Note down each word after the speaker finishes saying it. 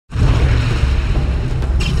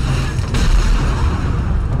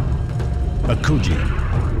Akuji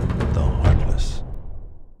the Heartless.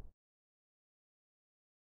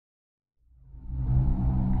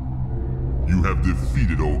 You have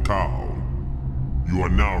defeated Okao. You are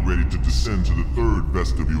now ready to descend to the third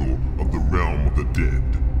vestibule of the realm of the dead.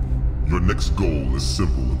 Your next goal is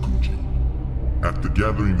simple, Akuji. After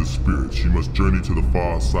gathering the spirits, you must journey to the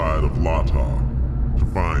far side of Lata to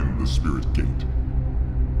find the spirit gate.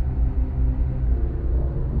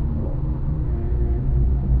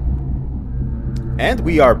 And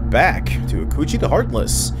we are back to Akuji the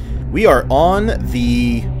Heartless. We are on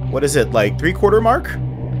the, what is it, like 3/4 mark?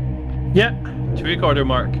 Yeah, 3/4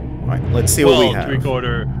 mark. Alright, let's see what we have.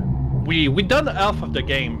 3/4. We done half of the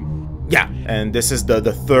game. Yeah, and this is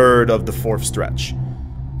the third of the fourth stretch.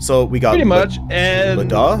 So we got pretty much,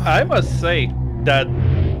 and Lada. I must say that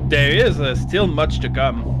there is still much to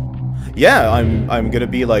come. Yeah, I'm gonna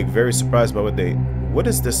be like very surprised by what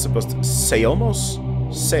is this supposed to Seamos?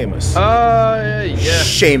 Seamus. Yeah.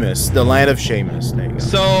 Seamus, the land of Seamus. There you go.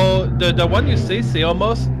 So the one you say,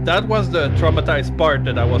 Seamos, that was the traumatized part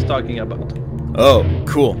that I was talking about. Oh,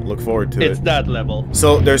 cool. Look forward to it. It's that level.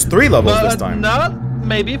 So there's 3 levels But this time. not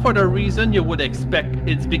maybe for the reason you would expect.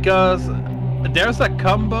 It's because there's a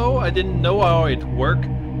combo. I didn't know how it worked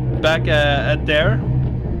back at there.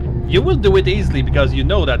 You will do it easily because you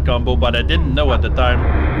know that combo, but I didn't know at the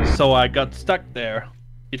time, so I got stuck there.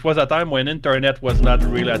 It was a time when internet was not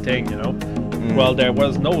really a thing, you know? Well, there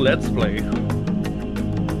was no Let's Play.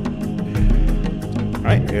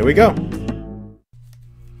 Alright, here we go.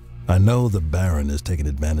 I know the Baron is taking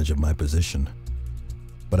advantage of my position,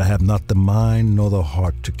 but I have not the mind nor the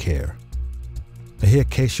heart to care. I hear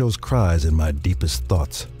Keisho's cries in my deepest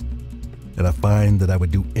thoughts, and I find that I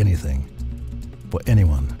would do anything for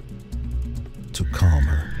anyone to calm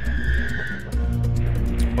her.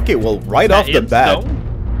 Okay, well, right off the bat...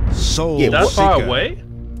 Soul Yeah, that far Seeker. away?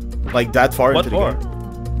 Like that far What into the for?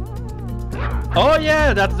 game. Oh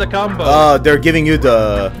yeah, that's the combo. They're giving you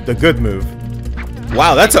the good move.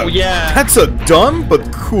 Wow, that's a yeah. that's a dumb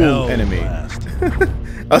but cool Hell enemy. blast.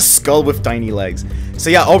 A skull with tiny legs. So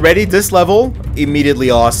yeah, already this level immediately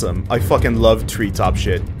awesome. I fucking love treetop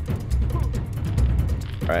shit.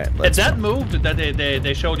 All right, And let's. that move that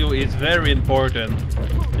they showed you is very important.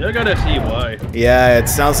 You're gonna see why. Yeah, it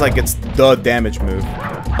sounds like it's the damage move.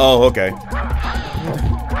 Oh, okay.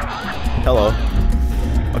 Hello.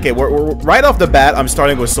 Okay, we're right off the bat. I'm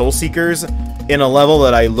starting with Soul Seekers in a level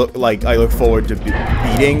that I look forward to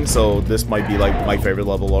beating. So this might be like my favorite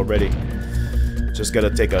level already. Just gotta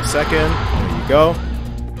take a second. There you go.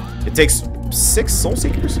 It takes 6 Soul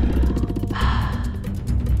Seekers.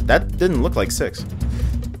 That didn't look like 6.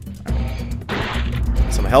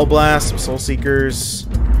 Some Hell Blast, some Soul Seekers.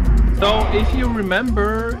 So if you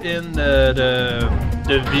remember in the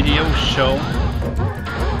video shown,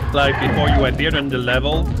 like before you appeared in the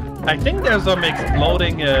level, I think there's some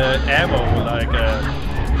exploding ammo, like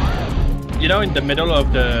you know, in the middle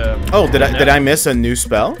of the. Oh, did I miss a new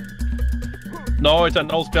spell? No, it's an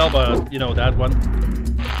old spell, but you know that one.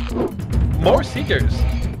 More Seekers.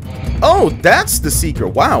 Oh, that's the Seeker.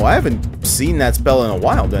 Wow, I haven't seen that spell in a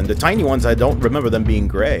while then. The tiny ones, I don't remember them being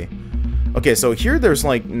gray. Okay, so here there's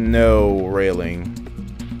like no railing.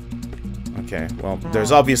 Okay, well,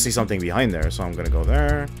 there's obviously something behind there, so I'm gonna go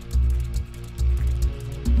there.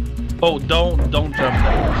 Oh, don't jump there.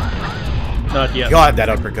 Not yet. God, that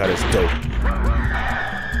uppercut is dope.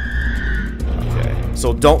 Okay,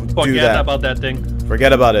 so don't do Forget that. about that thing.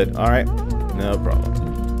 Forget about it. All right, no problem.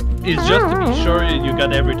 It's just to be sure you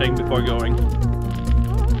got everything before going.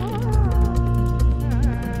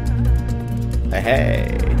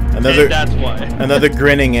 Hey, And that's why. another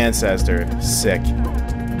grinning ancestor. Sick.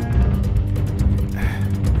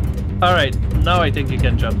 Alright, now I think you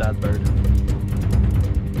can jump that bird.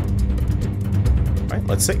 All right,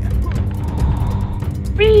 let's see.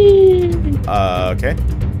 Whee! Okay.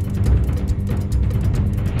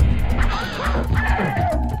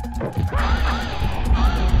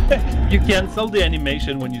 You cancel the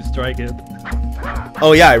animation when you strike it.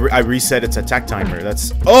 Oh yeah, I reset its attack timer.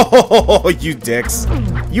 That's... Oh, you dicks.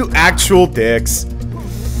 You actual dicks.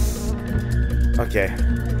 Okay.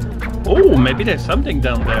 Oh, maybe there's something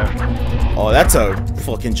down there. Oh, that's a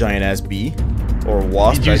fucking giant-ass bee. Or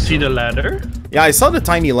wasp. Did you see the ladder? Yeah, I saw the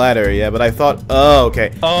tiny ladder, yeah, but I thought... Oh,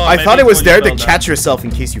 okay. Oh, I thought it maybe was when there you to fell down. catch yourself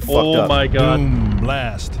in case you fucked up. Oh my god. Boom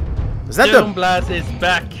blast. Is that Doom the... Blast is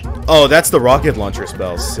back. Oh, that's the rocket launcher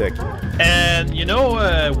spell. Sick. And you know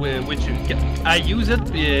which I use it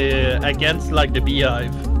against like the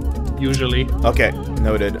beehive, usually. Okay,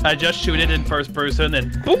 noted. I just shoot it in first person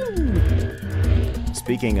and boom!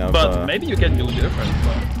 Speaking of... But maybe you can do different.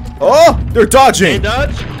 But... Oh, they're Hey, dodging!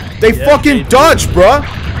 dodge! They fucking dodge, bruh!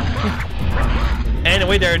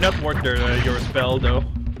 Anyway, they're not worth your spell, though.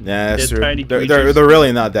 Yeah, that's true. Tiny They're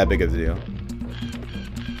really not that big of a deal.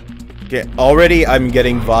 Okay, already I'm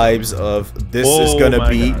getting vibes of this is gonna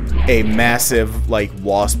be a massive, like,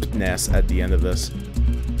 wasp nest at the end of this.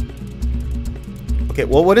 Okay,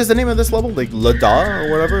 well, what is the name of this level? Like, Lada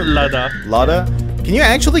or whatever? Lada. Lada? Can you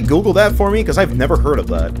actually Google that for me? Because I've never heard of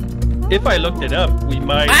that. If I looked it up, we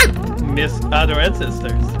might miss other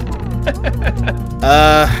ancestors.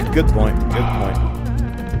 Good point. Good point.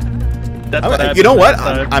 That's you know what?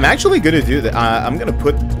 I'm actually gonna do that. I'm gonna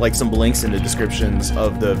put like some links in the descriptions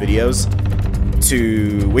of the videos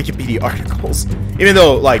to Wikipedia articles. Even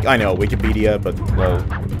though, like, I know Wikipedia, but well.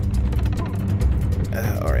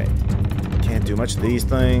 All right. Can't do much of these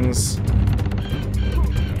things.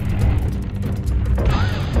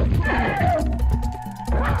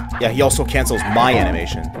 Yeah, he also cancels my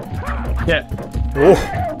animation. Yeah. Oh.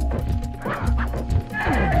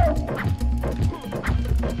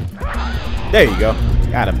 There you go.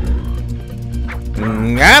 Got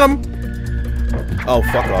him. Got him! Oh,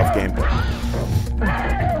 fuck off, game.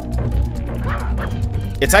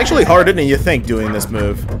 It's actually harder than you think doing this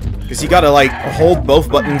move. Because you gotta, like, hold both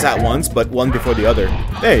buttons at once, but one before the other.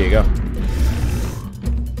 There you go.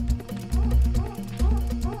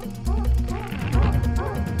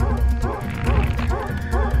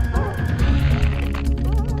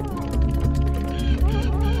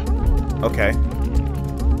 Okay.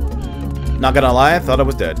 Not gonna lie, I thought I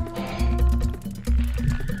was dead.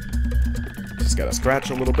 Just gotta scratch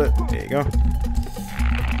a little bit. There you go.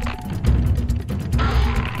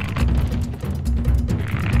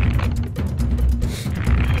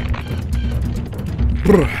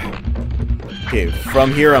 Okay,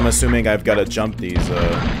 from here I'm assuming I've gotta jump these,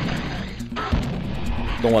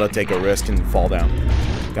 don't wanna take a risk and fall down.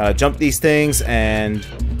 Gotta jump these things and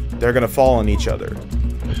they're gonna fall on each other.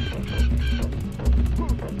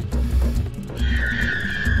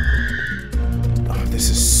 This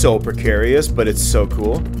is so precarious, but it's so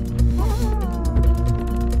cool.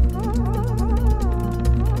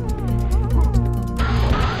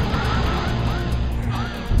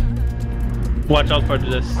 Watch out for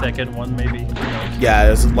the second one, maybe. Yeah,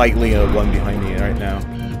 there's likely a one behind me right now.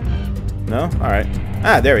 No? Alright.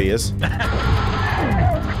 Ah, there he is.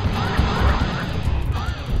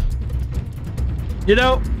 You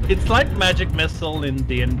know, it's like Magic Missile in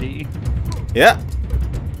D&D. Yeah.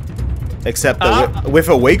 Except with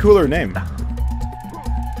a way cooler name.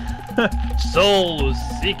 Soul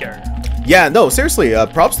Seeker. Yeah, no, seriously,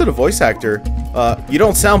 props to the voice actor. You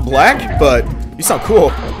don't sound black, but you sound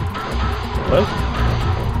cool. Well,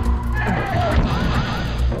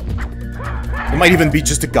 it might even be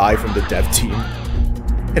just a guy from the dev team.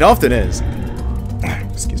 It often is.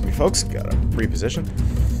 Excuse me, folks. Gotta reposition.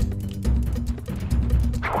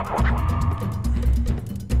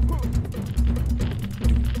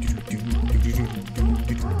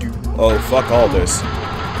 Oh, fuck all this.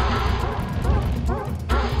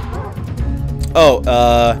 Oh,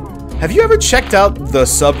 have you ever checked out the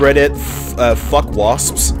subreddit fuck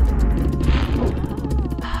wasps?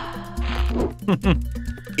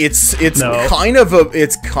 It's no.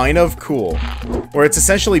 it's kind of cool, where it's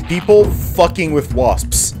essentially people fucking with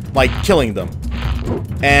wasps, like killing them,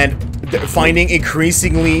 and finding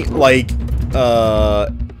increasingly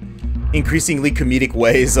increasingly comedic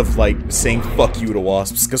ways of like saying fuck you to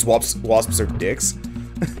wasps, because wasps are dicks.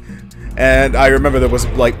 And I remember there was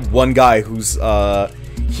like one guy who's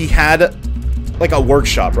he had like a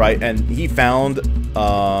workshop, right, and he found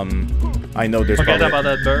I know there's forget probably about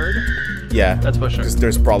that bird. Yeah, That's for sure. because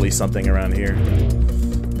there's probably something around here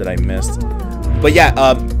that I missed. But yeah,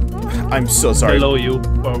 I'm so sorry. Below you,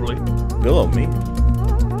 probably. Below me?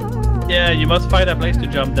 Yeah, you must find a place to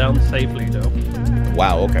jump down safely, though.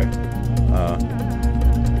 Wow, okay.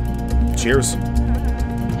 Cheers.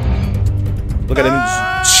 Look at him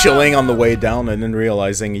chilling on the way down and then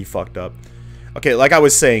realizing he fucked up. Okay, like I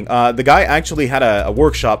was saying, the guy actually had a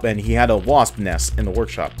workshop and he had a wasp nest in the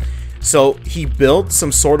workshop. So he built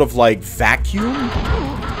some sort of like vacuum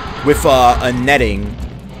with a netting,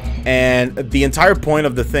 and the entire point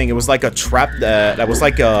of the thing, it was like a trap that was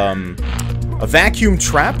like a vacuum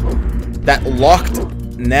trap that locked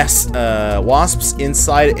wasps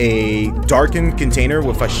inside a darkened container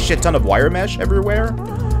with a shit ton of wire mesh everywhere,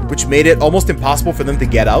 which made it almost impossible for them to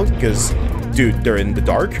get out because, dude, they're in the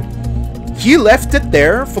dark. He left it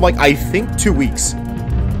there for like, I think 2 weeks.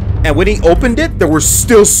 And when he opened it, there were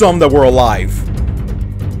still some that were alive.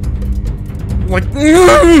 Like,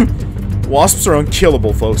 wasps are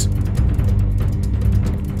unkillable, folks.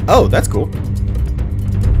 Oh, that's cool.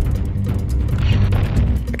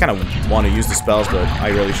 I kind of want to use the spells, but I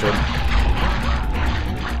really should.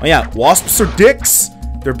 Oh yeah, wasps are dicks.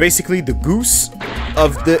 They're basically the goose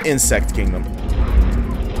of the insect kingdom.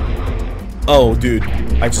 Oh, dude,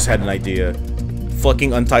 I just had an idea.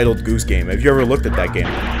 Fucking Untitled Goose Game. Have you ever looked at that game?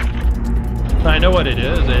 I know what it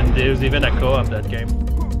is, and there's even a co-op that game.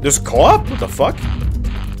 There's co-op? What the fuck?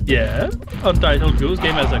 Yeah, Untitled Goose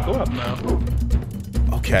Game has a co-op now.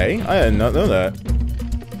 Okay, I did not know that.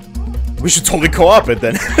 We should totally co-op it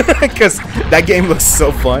then, because that game looks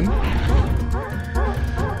so fun.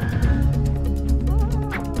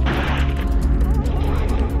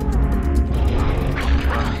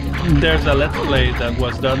 There's a let's play that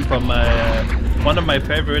was done from one of my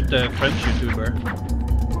favorite French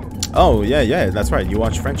YouTuber. Oh, yeah, that's right. You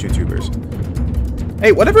watch French YouTubers.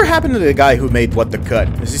 Hey, whatever happened to the guy who made What the Cut?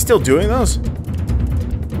 Is he still doing those?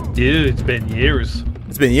 Dude, it's been years.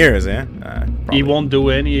 It's been years, yeah? He won't do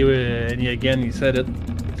any again, he said it.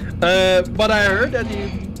 But I heard that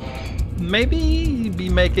he maybe be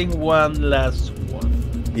making one last one.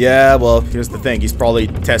 Yeah, well, here's the thing. He's probably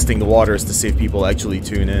testing the waters to see if people actually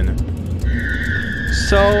tune in.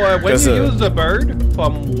 So, when you use the bird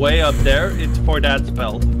from way up there, it's for that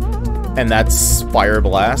spell. And that's Fire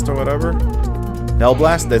Blast or whatever? Hell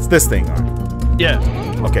Blast? That's this thing, huh? Yeah.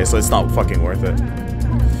 Okay, so it's not fucking worth it.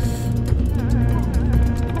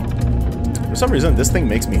 For some reason, this thing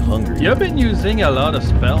makes me hungry. You've been using a lot of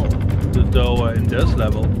spell, though, in this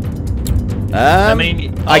level. I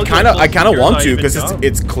mean, I kind of want to, because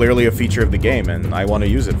it's clearly a feature of the game, and I want to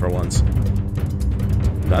use it for once.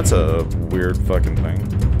 That's a weird fucking thing.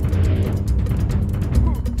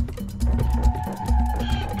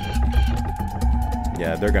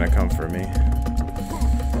 Yeah, they're gonna come for me.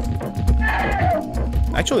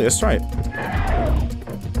 Actually, let's try it.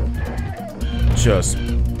 Just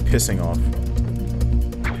pissing off.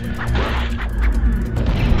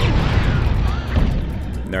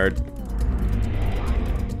 Nerd.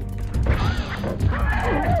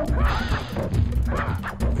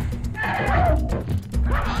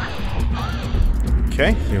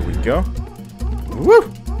 Okay, here we go. Woo!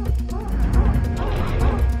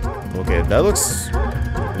 Okay, that looks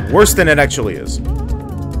worse than it actually is.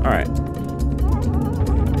 Alright.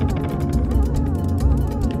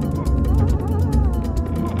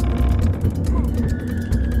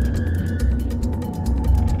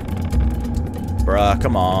 Bruh,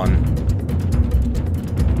 come on.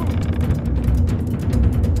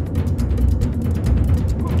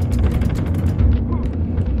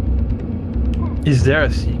 Is there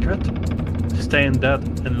a secret? Stay in that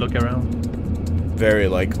and look around. Very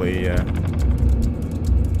likely, yeah.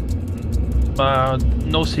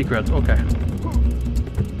 No secret. Okay.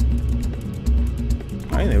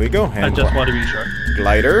 Alright, there we go. I just want to be sure.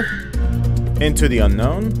 Glider into the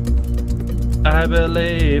unknown. I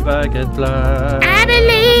believe I can fly. I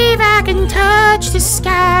believe I can touch the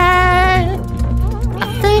sky.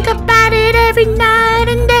 I think about it every night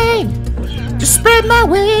and day. Just spread my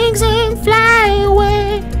wings and fly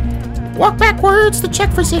away. Walk backwards to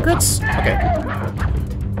check for secrets. Okay.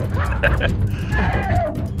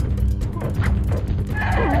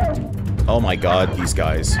 Oh my god, these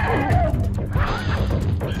guys.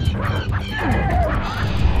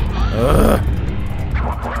 Ugh.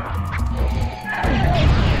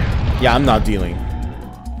 Yeah, I'm not dealing.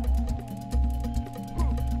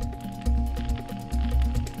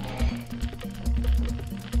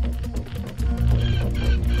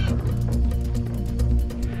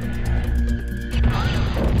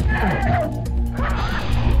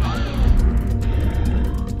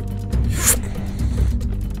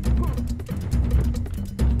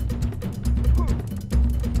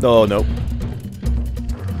 Oh, no.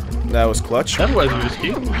 That was clutch. That was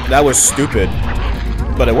risky. That was stupid.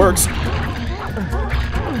 But it works.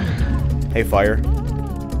 Hey, fire.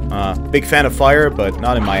 Big fan of fire, but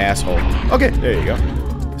not in my asshole. Okay, there you go.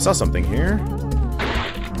 I saw something here.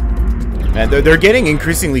 Man, they're getting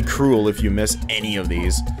increasingly cruel if you miss any of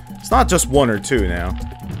these. It's not just one or two now.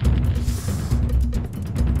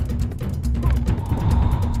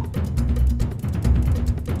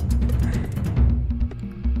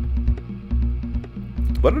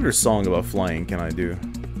 What other song about flying can I do?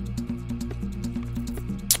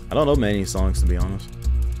 I don't know many songs, to be honest.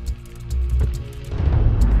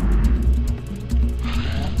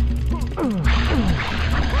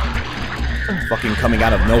 Fucking coming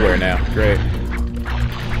out of nowhere now. Great.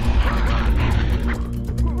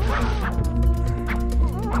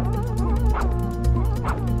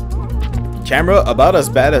 Camera about as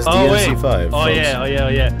bad as DNC5. Oh folks.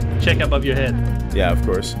 yeah. Check above your head. Yeah, of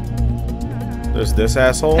course. There's this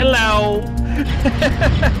asshole. Hello.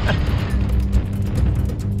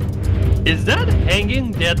 Is that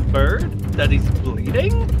hanging dead bird that is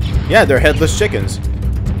bleeding? Yeah, they're headless chickens.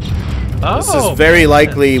 Oh, This is very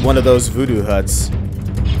likely one of those voodoo huts.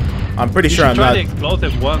 I'm pretty you sure should I'm try not. the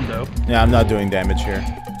explosive one though. Yeah, I'm not doing damage here.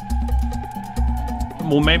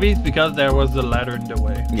 Well, maybe it's because there was the ladder in the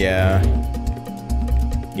way. Yeah.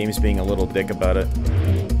 Game's being a little dick about it.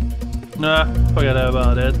 Nah, forget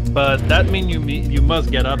about it. But that means you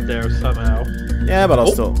must get up there somehow. Yeah, but I'll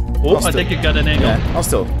Oh. still. Oh, I'll I think you got an angle. Yeah, I'll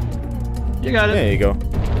still. You got it. There you go.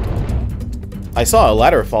 I saw a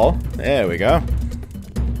ladder fall. There we go.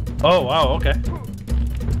 Oh, wow, okay.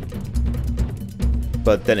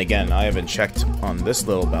 But then again, I haven't checked on this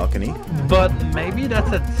little balcony. But maybe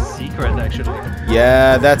that's a secret, actually.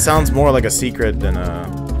 Yeah, that sounds more like a secret than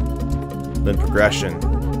progression.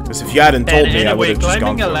 Because if you hadn't told And me, I would anyway, have just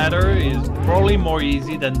gone climbing a for it. ladder is probably more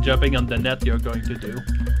easy than jumping on the net you're going to do.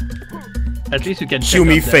 At least you can check Cue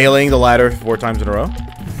me up there. failing the ladder 4 times in a row.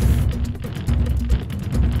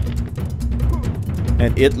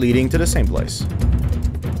 And it leading to the same place.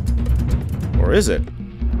 Or is it?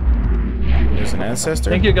 There's an I ancestor.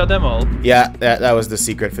 think you got them all. Yeah, that was the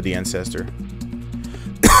secret for the ancestor.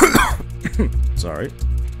 Sorry.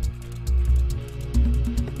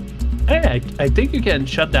 Hey, I think you can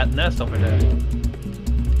shut that nest over there.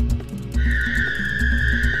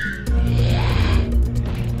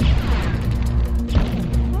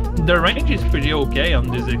 The range is pretty okay on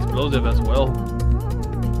this explosive as well.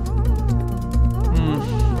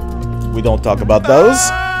 We don't talk about those.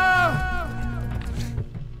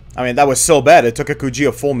 I mean, that was so bad. It took Akuji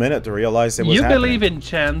a full minute to realize it was You happening. believe in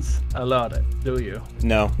chance a lot, do you?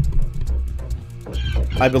 No.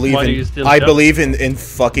 I believe Why do you in still I jump? believe in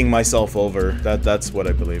fucking myself over. That's what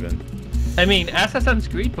I believe in. I mean, Assassin's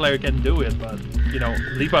Creed player can do it, but, you know,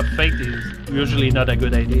 leap of faith is usually not a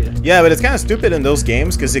good idea. Yeah, but it's kind of stupid in those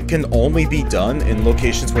games because it can only be done in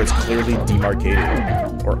locations where it's clearly demarcated.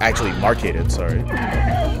 Or actually marcated, sorry.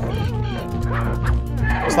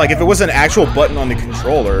 It's like if it was an actual button on the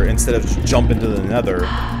controller instead of jump into the nether,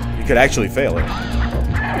 you could actually fail it.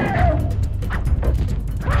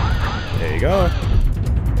 There you go.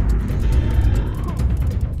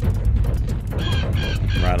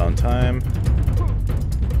 Right on time.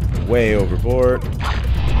 Way overboard.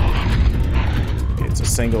 It's a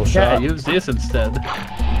single Yeah, shot. use this instead.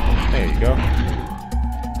 There you go.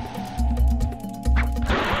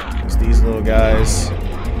 There's these little guys.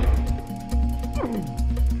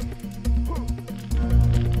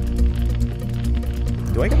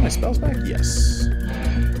 Do I get my spells back? Yes.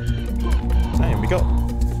 There we go.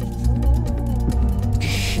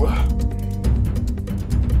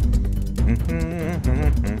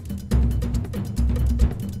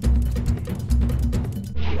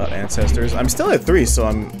 About ancestors. I'm still at 3, so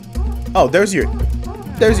I'm... Oh, there's your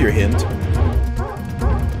hint.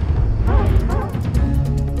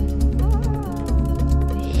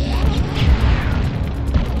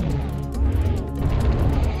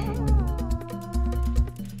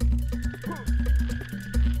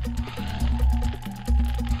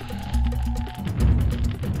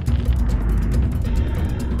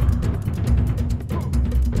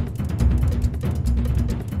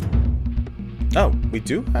 Oh, we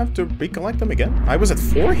do have to recollect them again? I was at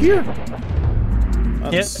 4 here?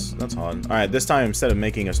 That's odd. Alright, this time instead of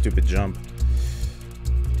making a stupid jump.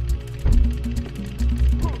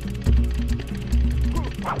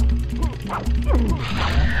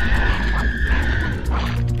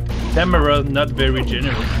 Camera not very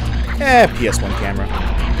generous. PS1 camera.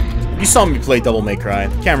 You saw me play Devil May Cry.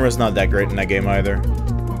 Camera's not that great in that game either.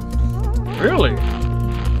 Really?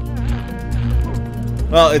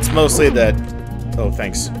 Well, it's mostly that... Oh,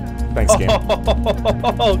 thanks. Thanks, game.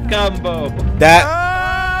 Oh, combo.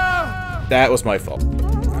 That was my fault.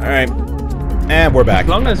 Alright. And we're back. As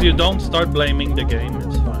long as you don't start blaming the game,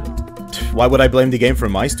 it's fine. Why would I blame the game for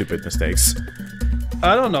my stupid mistakes?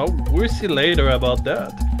 I don't know. We'll see later about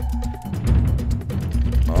that.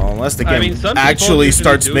 Well, unless the I game mean, some people actually usually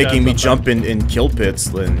starts do making that me jump in kill pits,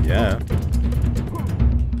 then yeah.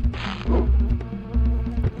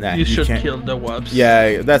 Nah, You should can't. kill the wubs.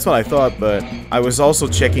 Yeah, that's what I thought, but I was also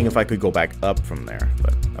checking if I could go back up from there,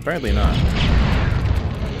 but apparently not.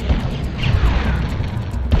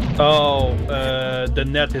 Oh, the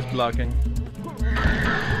net is blocking.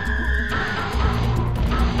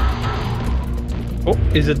 Oh,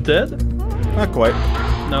 is it dead? Not quite.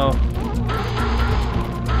 No.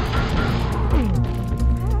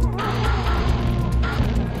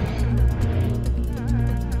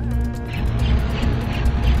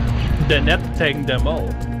 The net taking them all.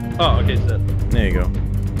 Oh, okay, it's dead. There you go.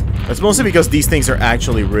 That's mostly because these things are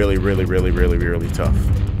actually really tough.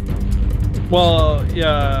 Well,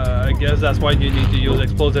 yeah, I guess that's why you need to use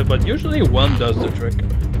explosive, but usually one does the trick.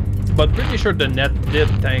 But pretty sure the net did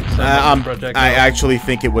tank some projectiles. I actually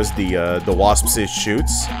think it was the wasps it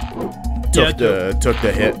shoots took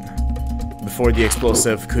the hit before the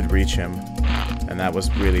explosive could reach him, and that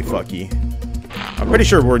was really fucky. I'm pretty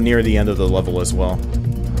sure we're near the end of the level as well.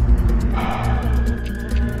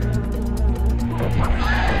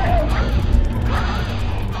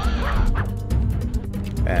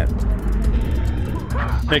 And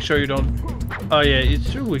make sure you don't. Oh yeah, it's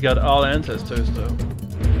true. We got all ancestors though.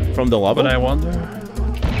 From the level? But I wonder.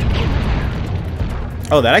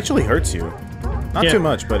 Oh, that actually hurts you. Not too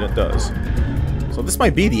much, but it does. So this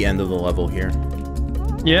might be the end of the level here.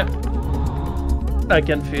 Yeah. I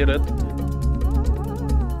can feel it.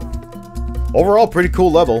 Overall, pretty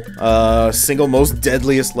cool level. Single most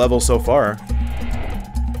deadliest level so far.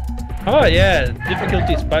 Oh yeah,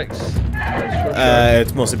 difficulty spikes. That's for sure.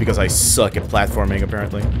 It's mostly because I suck at platforming,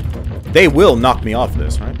 apparently. They will knock me off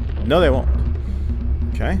this, right? No, they won't.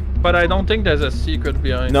 Okay. But I don't think there's a secret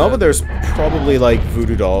behind No, that. but there's probably like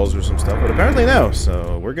voodoo dolls or some stuff. But apparently no,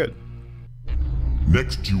 so we're good.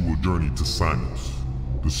 Next, you will journey to Sinus.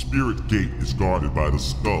 The spirit gate is guarded by the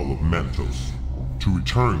skull of Mantos. To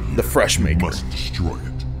return here, The Fresh you Maker. must destroy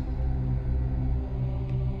it.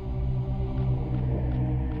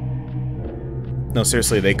 No,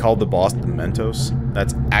 seriously, they called the boss the Mentos?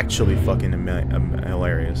 That's actually fucking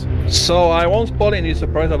hilarious. So I won't spoil any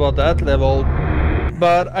surprise about that level,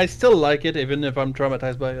 but I still like it even if I'm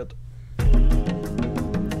traumatized by it.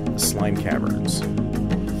 Slime Caverns.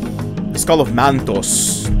 The skull of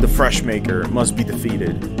Mantos, the Fresh Maker, must be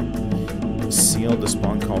defeated. Seal the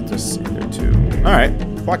spawn cultists in there too. Alright,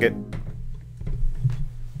 fuck it.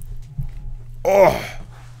 Oh!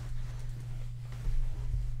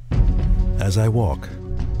 As I walk,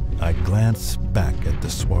 I glance back at the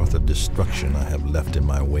swath of destruction I have left in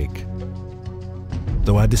my wake.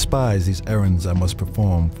 Though I despise these errands I must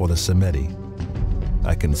perform for the Semeti,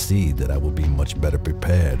 I concede that I will be much better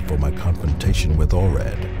prepared for my confrontation with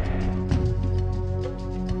Orad.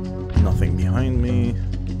 Nothing behind me.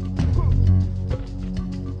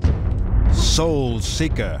 Soul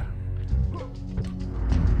Seeker.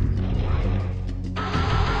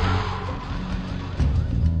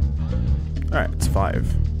 Alright, it's 5.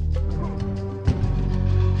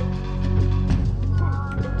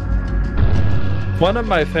 One of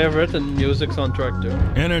my favorite in music soundtrack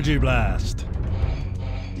too. Energy Blast.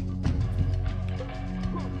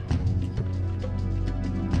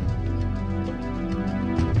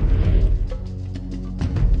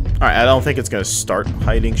 Alright, I don't think it's gonna start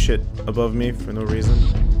hiding shit above me for no reason.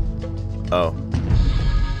 Oh.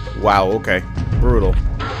 Wow, okay. Brutal.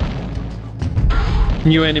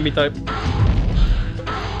 New enemy type.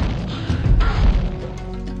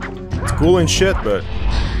 It's cool and shit, but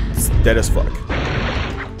it's dead as fuck.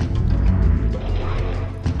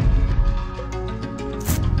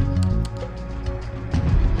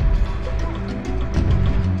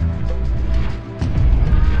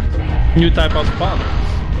 New type of spawners.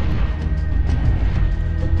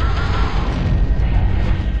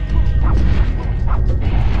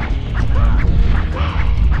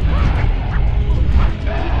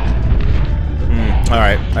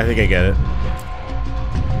 Alright, I think I get it.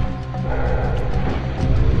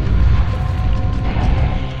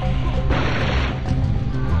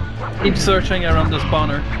 Keep searching around the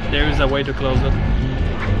spawner. There is a way to close it.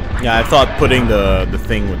 Yeah, I thought putting the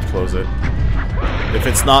thing would close it. If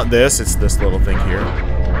it's not this, it's this little thing here.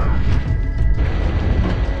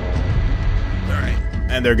 Alright.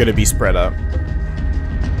 And they're gonna be spread out.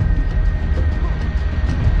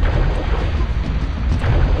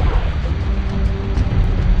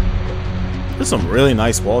 There's some really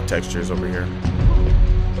nice wall textures over here.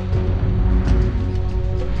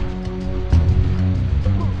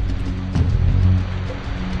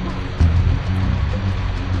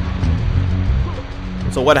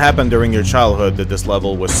 So what happened during your childhood that this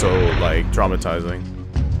level was so, like, traumatizing?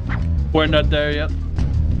 We're not there yet.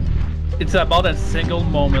 It's about a single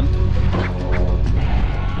moment.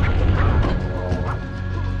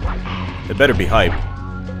 It better be hype.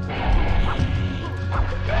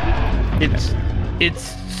 It's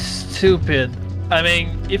stupid. I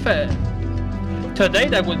mean, if today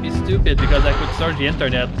that would be stupid because I could search the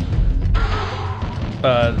internet,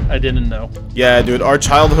 but I didn't know. Yeah, dude, our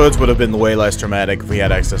childhoods would have been way less traumatic if we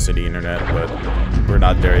had access to the internet, but we're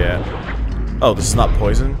not there yet. Oh, this is not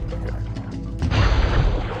poison? Okay.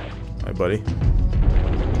 Hi, buddy.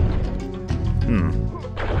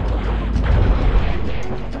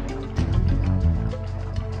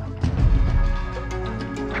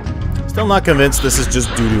 Still not convinced this is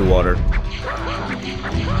just doo-doo water.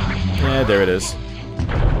 Yeah, there it is.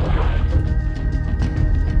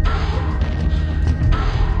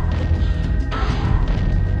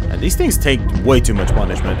 And these things take way too much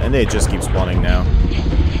punishment, and they just keep spawning now.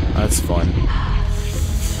 That's fun.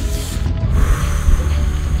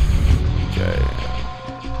 Okay.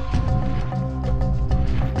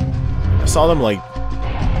 I saw them, like,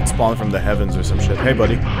 spawn from the heavens or some shit. Hey,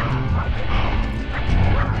 buddy.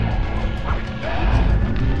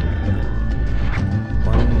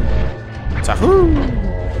 Tahoo!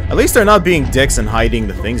 At least they're not being dicks and hiding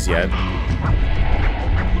the things yet.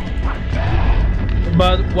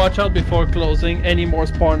 But watch out before closing any more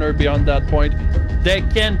spawner beyond that point. There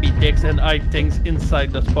can be dicks and hide things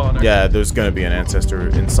inside the spawner. Yeah, there's gonna be an ancestor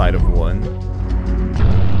inside of one.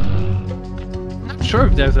 Not sure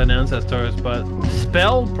if there's an ancestor, but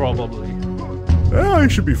spell probably. I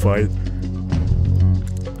should be fine.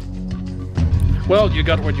 Well, you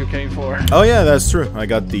got what you came for. Oh yeah, that's true. I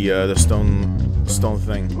got the stone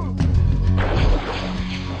thing.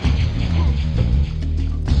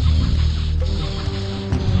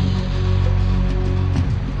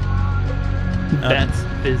 That's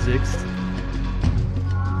physics.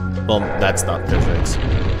 Well, that's not physics.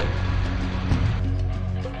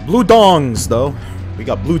 Blue dongs, though. We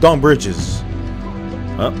got blue dong bridges.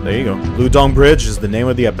 Oh, there you go. Blue dong bridge is the name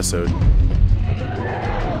of the episode.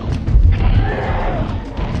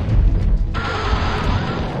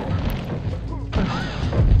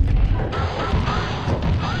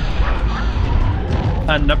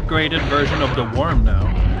 An upgraded version of the worm now.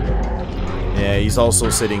 Yeah, he's also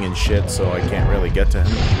sitting in shit, so I can't really get to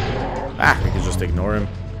him. Ah, I can just ignore him.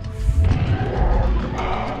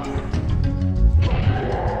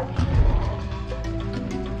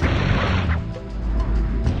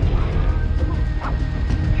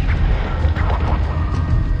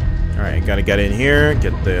 Alright, gotta get in here,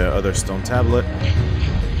 get the other stone tablet.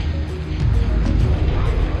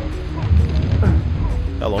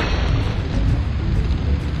 Hello.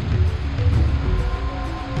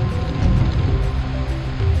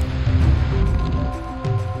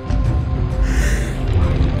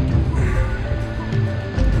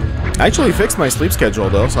 I actually fixed my sleep schedule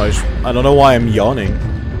though, so I don't know why I'm yawning.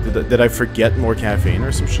 Did I forget more caffeine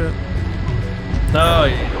or some shit? No,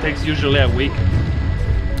 it takes usually a week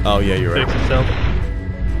Oh yeah, you're to right. fix itself.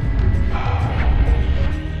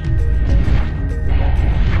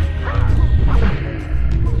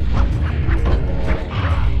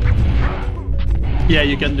 Yeah,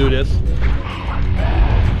 you can do this.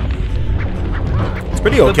 It's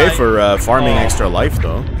pretty okay But for farming Oh. extra life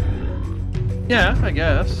though. Yeah, I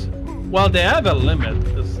guess. Well, they have a limit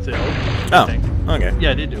still. I Oh, think. okay.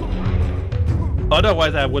 Yeah, they do.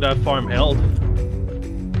 Otherwise, I would have farm held.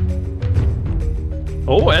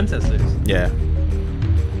 Oh, ancestors. Yeah.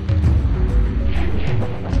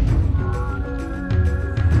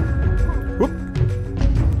 Whoop.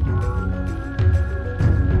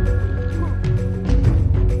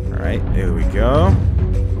 Alright, here we go.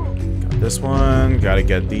 Got this one. Gotta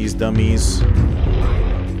get these dummies.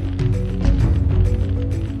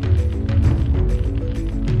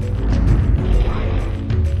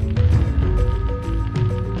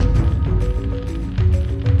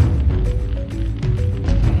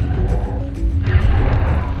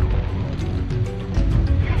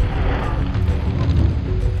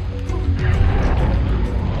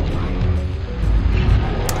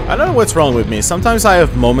 I don't know what's wrong with me. Sometimes I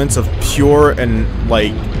have moments of pure and,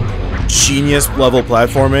 like, genius level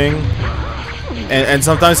platforming. And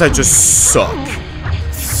sometimes I just suck.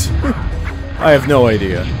 I have no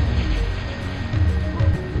idea.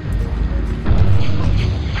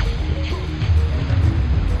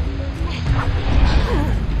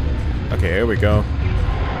 Okay, here we go.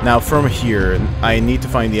 Now from here, I need to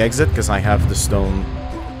find the exit because I have the stone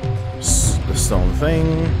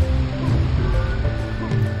thing.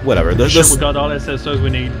 Whatever. We got all ancestors we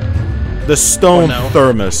need. The stone For now.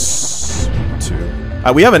 thermos.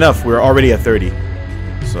 We have enough. We're already at 30.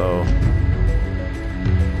 So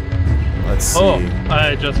let's see. Oh,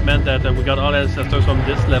 I just meant that we got all ancestors from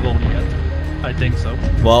this level yet. I think so.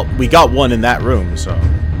 Well, we got one in that room, so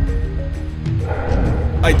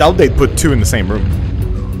I doubt they'd put two in the same room.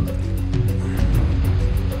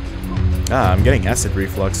 Ah, I'm getting acid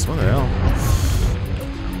reflux. What the hell?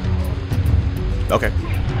 Okay.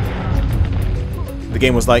 The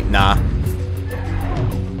game was like, nah.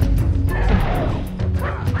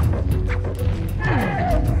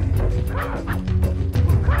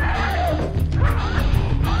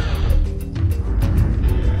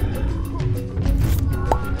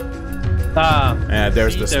 Ah, Yeah,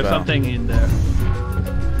 there's see, the there's spell. something in there.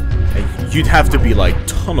 You'd have to be like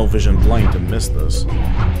tunnel vision blind to miss this.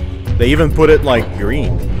 They even put it like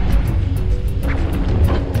green.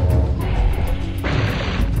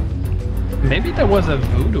 Maybe there was a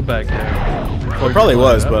voodoo back there. Well, it probably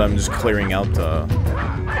was, but I'm just clearing out the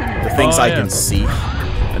things I can see.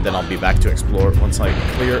 And then I'll be back to explore once I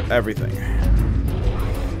clear everything.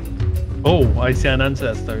 Oh, I see an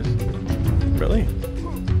ancestors. Really?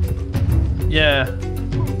 Yeah.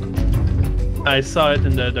 I saw it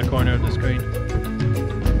in the corner of the screen.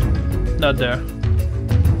 Not there.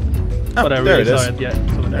 Oh, but I there really it saw is. it, yeah.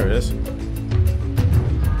 So There it is.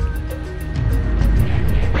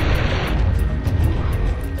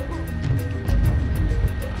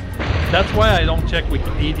 That's why I don't check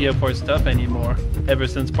Wikipedia for stuff anymore, ever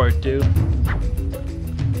since part 2.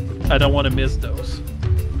 I don't want to miss those.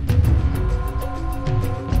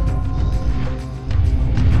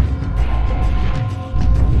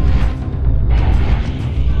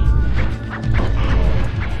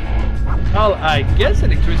 Well, I guess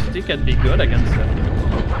electricity can be good against them.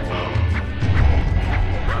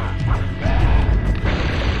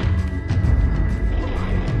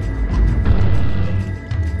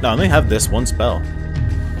 No, I only have this one spell.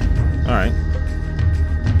 Alright.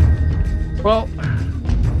 Well,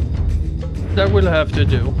 that will have to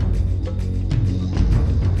do.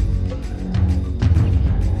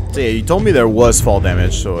 So yeah, you told me there was fall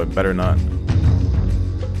damage, so it better not.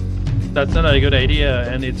 That's not a good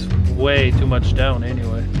idea, and it's way too much down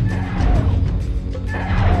anyway.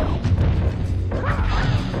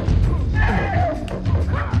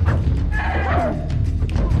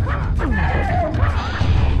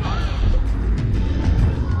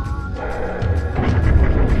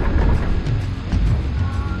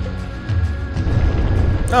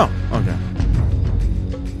 Oh, okay.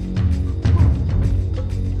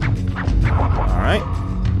 Alright.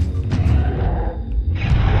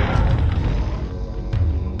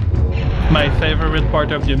 My favorite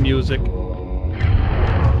part of the music.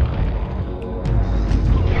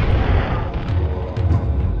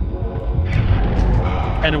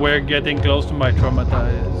 And we're getting close to my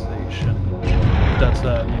traumatization. That's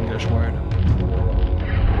an English word.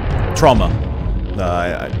 Trauma.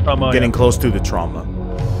 Trauma, getting yeah. close to the trauma.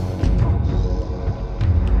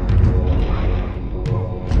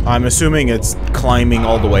 I'm assuming it's climbing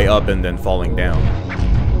all the way up and then falling down.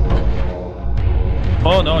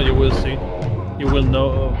 Oh no, you will see. You will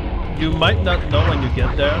know. You might not know when you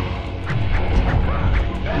get there,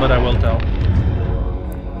 but I will tell.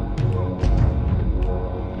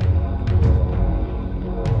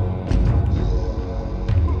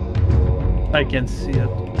 I can see it.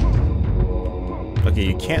 Okay,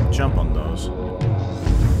 you can't jump on those.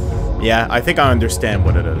 Yeah, I think I understand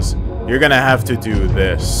what it is. You're gonna have to do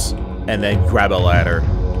this, and then grab a ladder.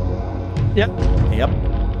 Yep. Yep.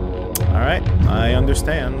 Alright, I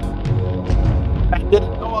understand. I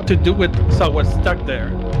didn't know what to do it, so I was stuck there.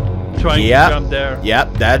 Trying to jump there.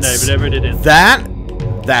 Yep, that's... And I never did it.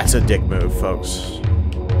 That's a dick move, folks.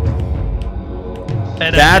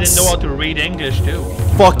 And I didn't know how to read English, too.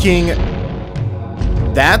 Fucking...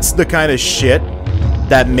 That's the kind of shit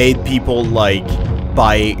that made people, like,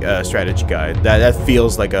 buy a strategy guide. That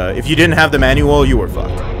feels like a... If you didn't have the manual, you were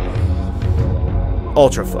fucked.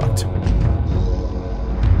 Ultra fucked.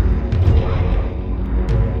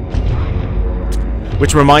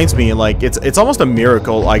 Which reminds me, like, it's almost a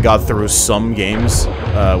miracle I got through some games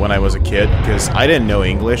when I was a kid, because I didn't know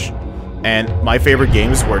English, and my favorite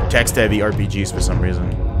games were text-heavy RPGs for some reason.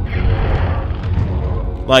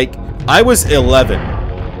 Like, I was 11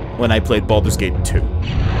 when I played Baldur's Gate 2.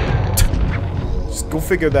 Just go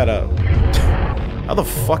figure that out. How the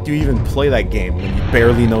fuck do you even play that game when you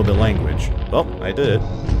barely know the language? Well, I did it.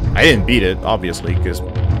 I didn't beat it, obviously, because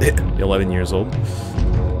 11 years old.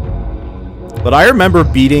 But I remember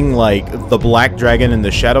beating, like, the Black Dragon in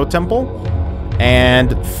the Shadow Temple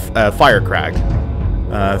and Firecrag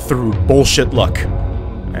through bullshit luck.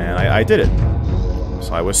 And I did it.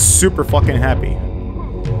 So I was super fucking happy.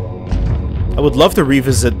 I would love to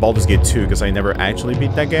revisit Baldur's Gate 2 because I never actually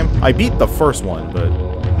beat that game. I beat the first one, but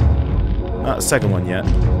not the second one yet.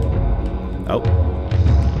 Oh.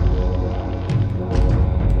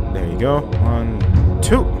 There you go. 1,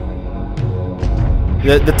 2.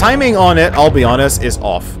 The timing on it, I'll be honest, is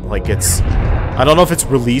off. Like, it's... I don't know if it's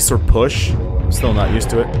release or push. I'm still not used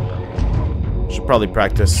to it. Should probably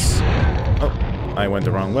practice. Oh, I went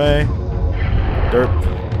the wrong way. Derp.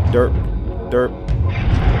 Derp. Derp.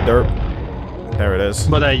 Derp. There it is.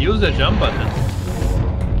 But I use the jump button.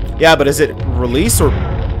 Yeah, but is it release or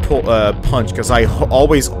pull, punch? Because I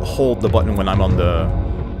always hold the button when I'm on the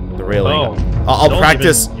railing. Oh, I'll don't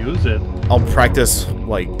practice. even use it. I'll practice,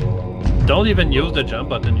 like, Don't even use the jump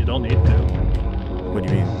button, you don't need to. What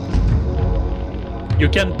do you mean? You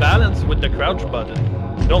can balance with the crouch button.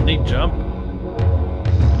 You don't need jump.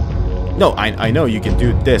 No, I know you can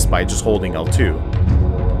do this by just holding L2.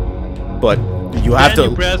 But you have to...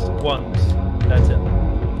 you press once. That's it.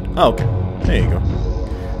 Oh, okay. There you go.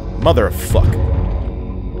 Mother of fuck.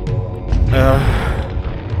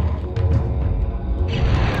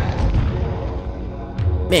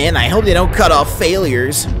 Man, I hope they don't cut off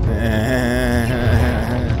failures.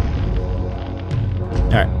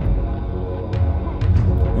 Alright.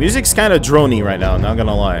 Music's kind of drony right now, not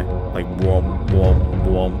gonna lie. Like, womp, womp,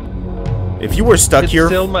 womp. If you were stuck It's here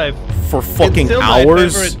still my, for fucking it's still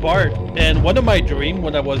hours... my favorite part. And one of my dreams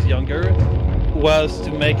when I was younger was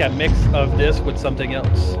to make a mix of this with something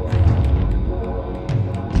else.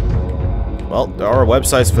 Well, there are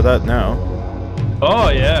websites for that now. Oh,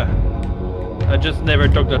 yeah. I just never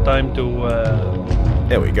took the time to,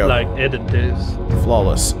 There we go. like, edit this.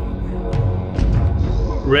 Flawless.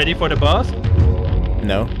 Ready for the boss?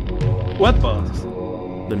 No. What boss?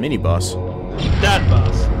 The mini boss. That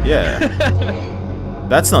boss. Yeah.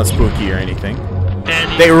 That's not spooky or anything.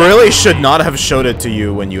 And They really should not have showed it to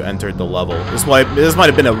you when you entered the level. This might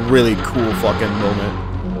have been a really cool fucking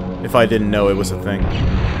moment if I didn't know it was a thing.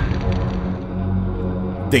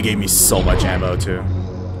 They gave me so much ammo too.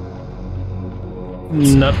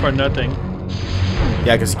 Not for nothing.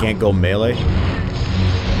 Yeah, because you can't go melee.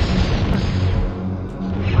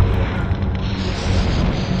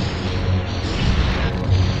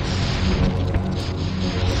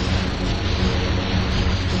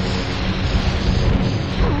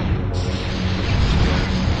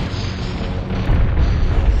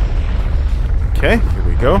 Okay, here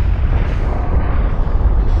we go.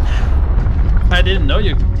 I didn't know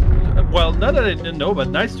you... Well, not that I didn't know, but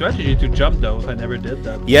nice strategy to jump those. I never did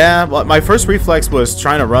that. Yeah, well, my first reflex was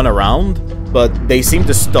trying to run around, but they seem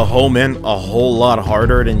to home in a whole lot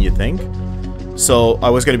harder than you think. So I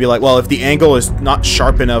was going to be like, well, if the angle is not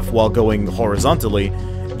sharp enough while going horizontally,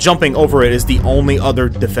 jumping over it is the only other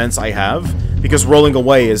defense I have, because rolling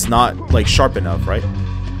away is not, like, sharp enough, right?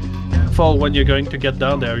 Fall when you're going to get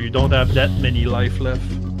down there. You don't have that many life left.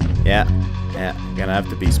 Yeah, gonna have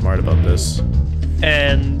to be smart about this.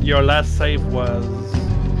 And your last save was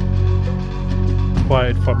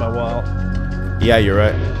quiet from a while. Yeah, you're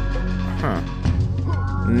right. Huh.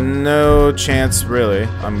 No chance, really.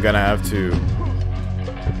 I'm gonna have to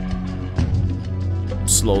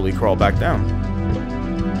slowly crawl back down.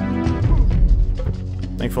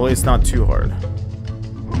 Thankfully, it's not too hard.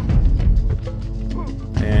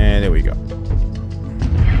 And there we go.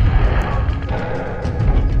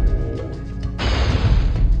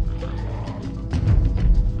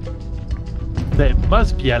 There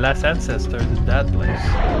must be a last ancestors in that place.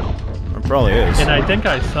 It probably is. And I think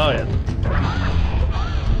I saw it.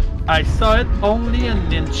 I saw it only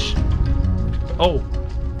an inch. Oh,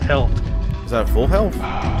 health. Is that full health?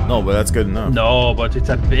 No, but that's good enough. No, but it's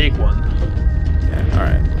a big one. Yeah,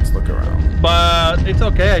 alright, let's look around. But it's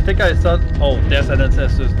okay, I think I saw... Oh, there's an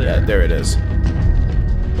ancestors there. Yeah, there it is.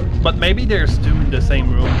 But maybe there's two in the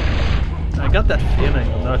same room. I got that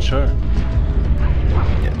feeling, I'm not sure.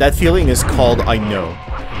 Yeah, that feeling is called I know.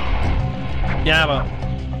 Yeah, but...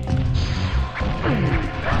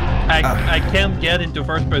 I can't get into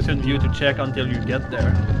first-person view to check until you get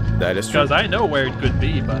there. That is true. Because I know where it could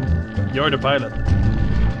be, but you're the pilot.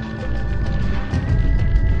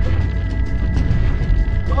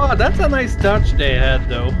 Oh, that's a nice touch they had,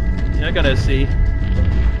 though. You're gonna see.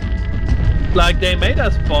 Like, they made a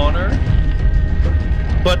spawner,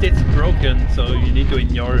 but it's broken, so you need to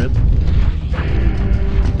ignore it.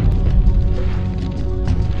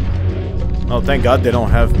 Oh, thank God they don't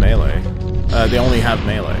have melee. They only have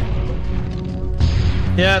melee.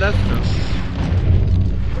 Yeah, that's true.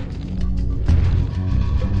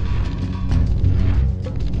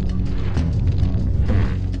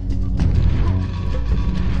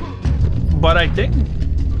 But I think...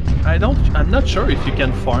 I'm not sure if you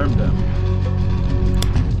can farm them.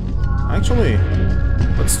 Actually,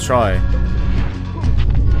 let's try.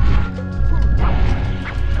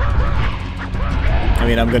 I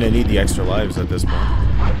mean, I'm gonna need the extra lives at this point.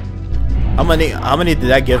 How many did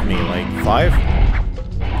that give me? Like 5?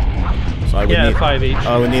 So I would need 5 each.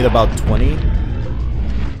 I would need about 20.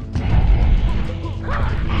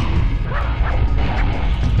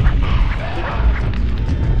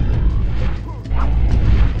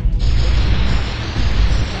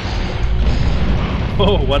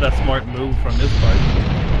 Oh, what a smart move from this part.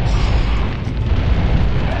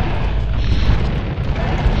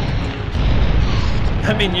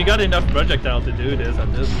 I mean, you got enough projectile to do this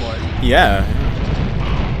at this point. Yeah.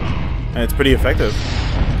 And it's pretty effective.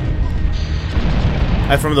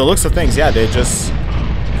 And from the looks of things, yeah, they just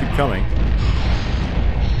keep coming.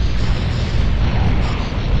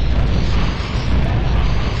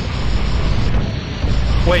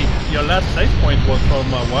 Wait, your last save point was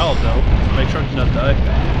from a while though. Make sure to not die.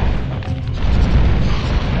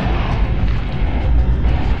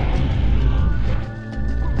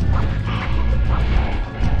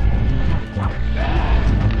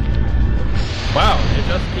 Wow, they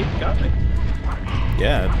just keep coming.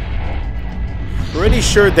 Yeah. Pretty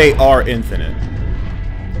sure they are infinite.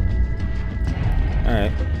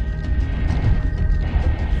 Alright.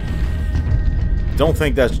 Don't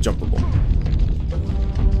think that's jumpable.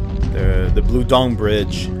 The Blue Dong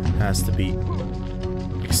Bridge has to be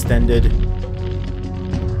extended.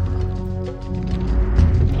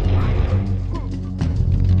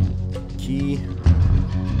 Key.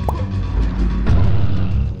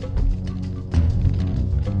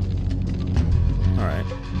 Alright.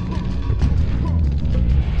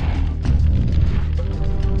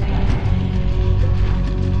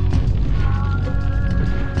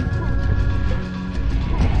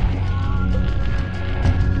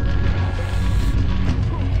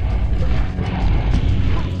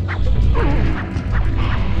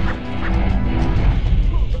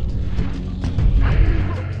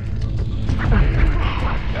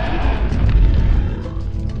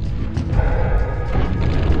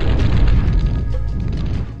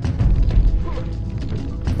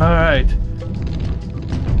 Alright.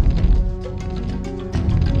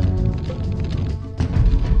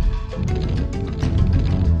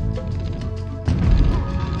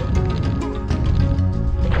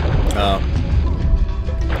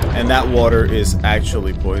 And that water is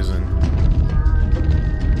actually poison.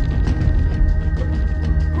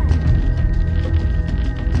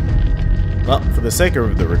 Well, for the sake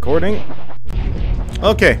of the recording...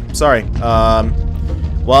 Okay, sorry.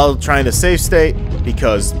 While trying to save state,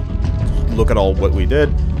 because look at all what we did,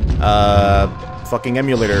 fucking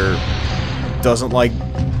emulator doesn't like...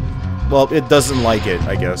 Well, it doesn't like it,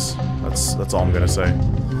 I guess. That's all I'm gonna say.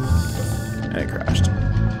 And it crashed.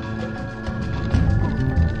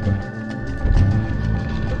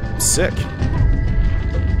 Sick.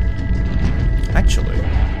 Actually.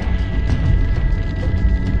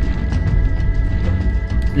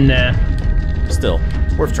 Nah. Still,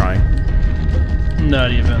 worth trying.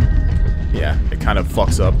 Not even. Yeah, it kind of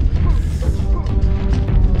fucks up.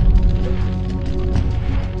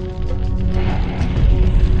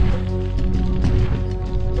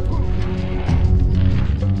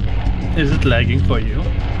 Is it lagging for you?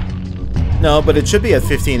 No, but it should be at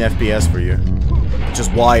 15 FPS for you. Which is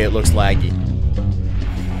why it looks laggy.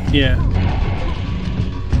 Yeah.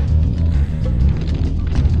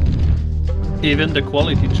 Even the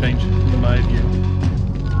quality changed, in my view.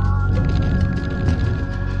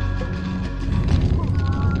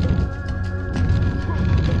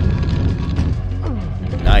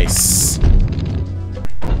 Nice.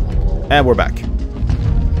 And we're back.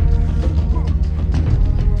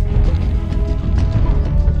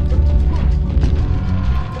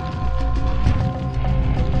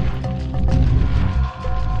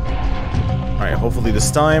 Alright, hopefully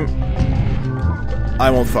this time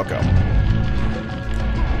I won't fuck up.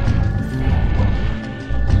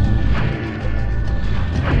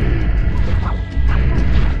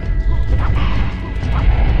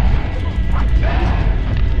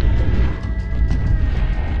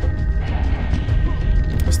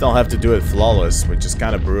 Still have to do it flawless, which is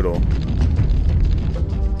kind of brutal.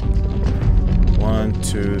 1,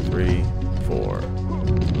 2, 3, 4.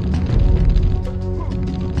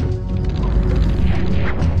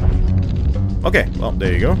 Okay, well,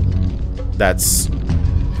 there you go. That's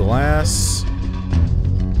glass.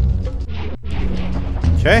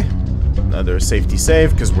 Okay. Another safety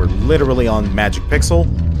save, because we're literally on Magic Pixel.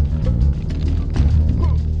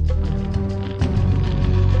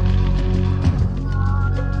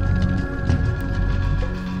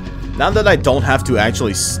 Now that I don't have to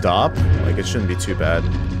actually stop, like, it shouldn't be too bad.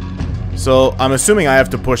 So, I'm assuming I have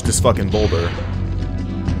to push this fucking boulder.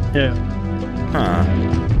 Yeah. Huh.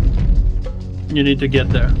 You need to get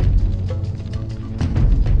there.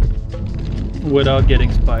 Without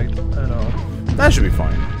getting spiked at all. That should be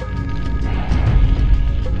fine.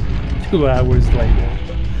 2 hours later.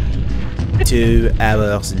 2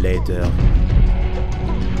 hours later.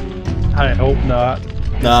 I hope not.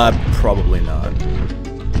 Nah, probably not.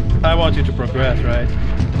 I want you to progress, right?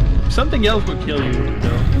 Something else would kill you,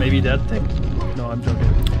 though. Maybe that thing. No, I'm joking.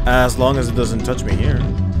 As long as it doesn't touch me here.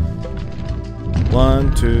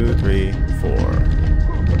 1, 2, 3, 4.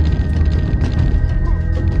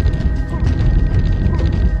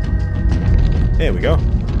 Here we go.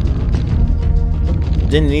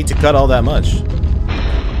 Didn't need to cut all that much.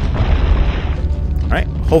 Alright,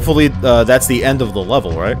 hopefully that's the end of the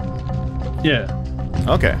level, right? Yeah.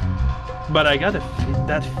 Okay. But I got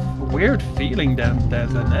that weird feeling that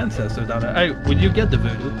there's an ancestor down there. Would you get the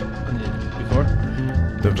voodoo before?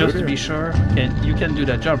 The Just voodoo? to be sure. You can do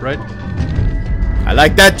that jump, right? I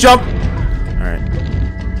like that jump! Alright.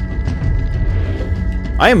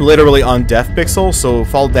 I am literally on death pixel, so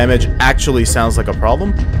fall damage actually sounds like a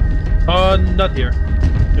problem. Not here.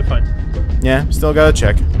 You're fine. Yeah, still gotta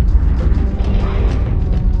check.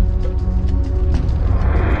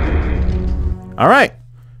 Alright.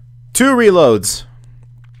 2 reloads.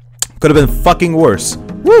 Could have been fucking worse.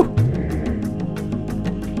 Woo!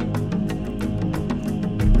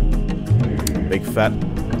 Big fat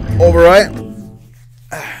override.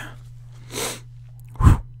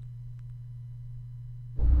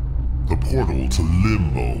 The portal to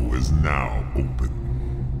Limbo is now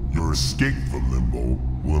open. Your escape from Limbo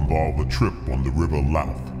will involve a trip on the River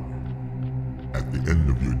Louth. At the end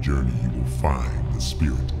of your journey, you will find the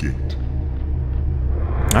Spirit Gate.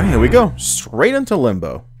 Alright, here we go. Straight into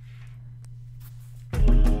Limbo.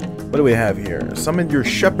 What do we have here? Summon your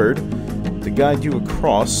shepherd to guide you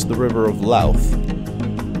across the River of Louth.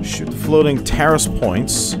 Shoot the floating terrace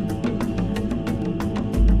points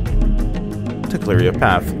to clear your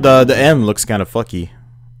path. The M looks kind of fucky.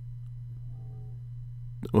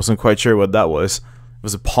 Wasn't quite sure what that was.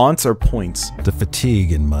 Was it ponts or points? The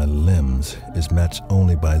fatigue in my limbs is matched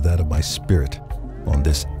only by that of my spirit on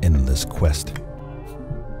this endless quest.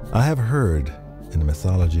 I have heard in the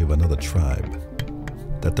mythology of another tribe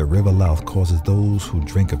that the River Louth causes those who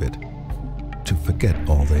drink of it to forget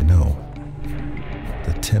all they know.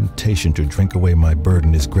 The temptation to drink away my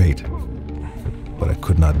burden is great, but I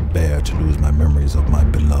could not bear to lose my memories of my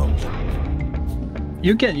beloved.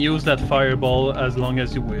 You can use that fireball as long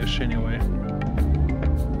as you wish, anyway.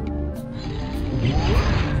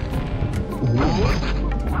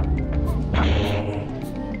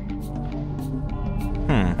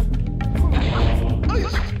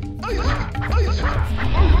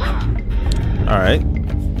 Alright.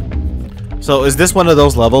 So is this one of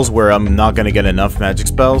those levels where I'm not gonna get enough magic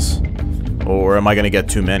spells? Or am I gonna get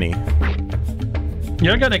too many?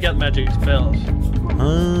 You're gonna get magic spells.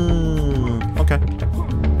 Okay.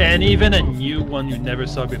 And even a new one you never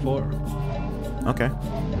saw before. Okay.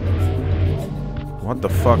 What the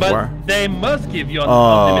fuck? But Where? they must give you an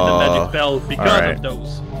unlimited magic spell because alright. of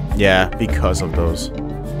those. Yeah, because of those.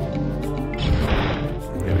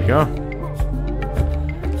 Here we go.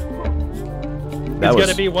 It's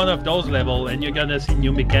gonna be one of those levels, and you're gonna see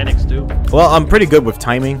new mechanics too. Well, I'm pretty good with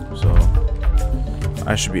timing, so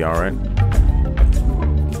I should be alright.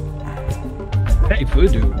 Hey,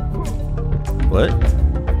 voodoo. What?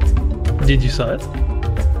 Did you saw it?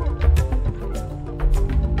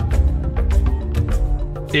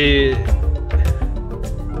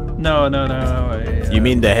 No. You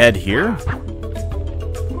mean the head here?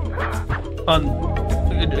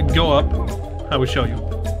 Go up. I will show you.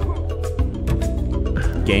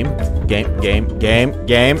 Game. Stop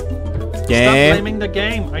blaming the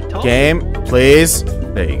game. I told you. Game, please.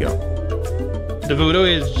 There you go. The voodoo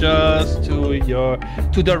is just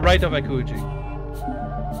to the right of Akuji.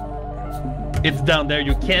 It's down there.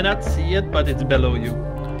 You cannot see it, but it's below you.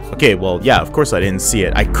 Okay, well, yeah, of course I didn't see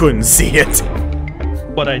it. I couldn't see it.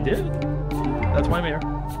 But I did. That's why I'm here.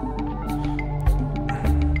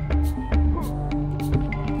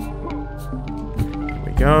 Here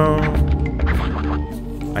we go.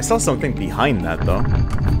 I saw something behind that, though.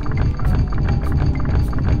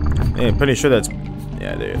 Yeah, I'm pretty sure that's...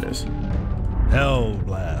 Yeah, there it is. Hell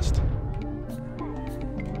blast.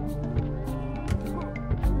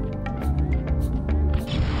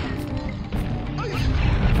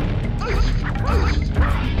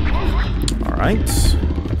 Alright.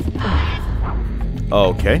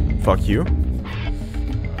 Okay, fuck you.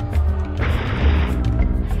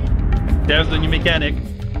 There's the new mechanic.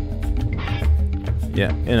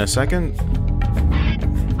 Yeah, in a second.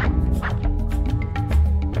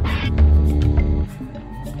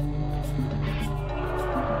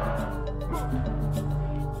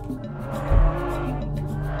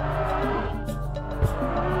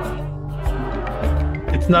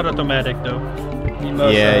 It's not automatic though. You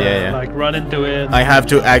must yeah. like run into it. I have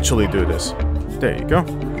to actually do this. There you go.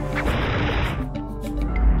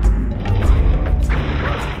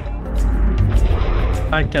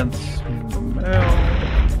 I can smell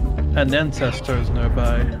an ancestors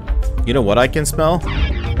nearby. You know what I can smell?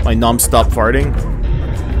 My non-stop farting.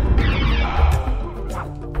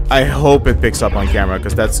 I hope it picks up on camera,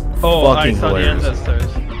 because that's fucking I saw hilarious. the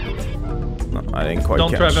ancestors. No, I didn't quite Don't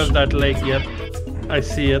catch. traverse that lake yet. I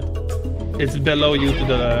see it. It's below you to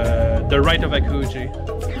the right of Akuji.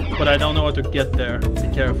 But I don't know how to get there. Be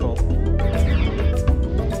careful.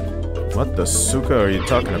 What the suka are you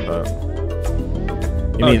talking about?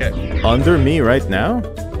 You Okay. mean under me right now?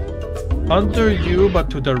 Under you, but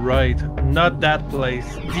to the right. Not that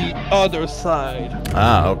place. The other side.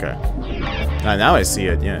 Ah, okay. Ah, now I see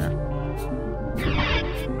it, yeah.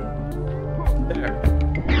 There.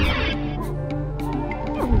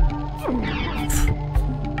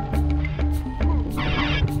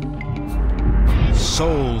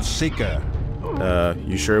 Soul Seeker.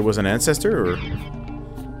 You sure it was an ancestor, or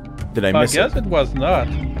did I I miss guess it was not.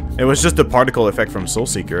 It was just a particle effect from Soul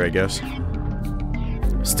Seeker, I guess.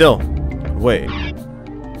 Still, wait.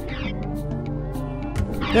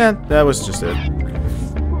 Yeah, that was just it.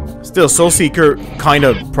 Still, Soul Seeker kind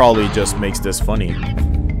of probably just makes this funny.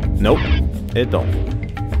 Nope, it don't.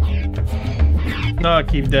 No,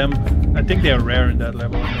 keep them. I think they are rare in that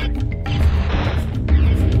level.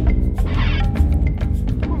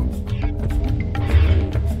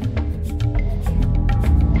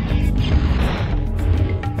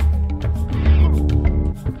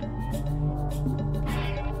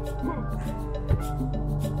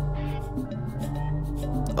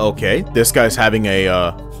 Okay, this guy's having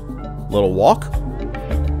a little walk,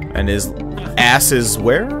 and his ass is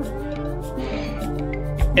where?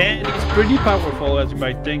 And it's pretty powerful, as you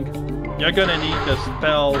might think. You're gonna need the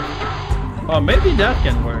spell. Oh, maybe that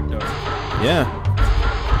can work though. Yeah.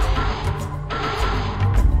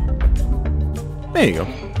 There you go.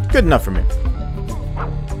 Good enough for me.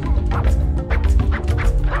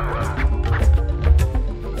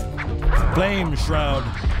 Flame Shroud.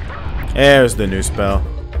 There's the new spell.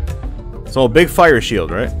 So a big fire shield,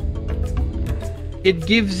 right? It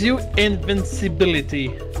gives you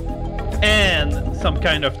invincibility and some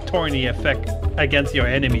kind of thorny effect against your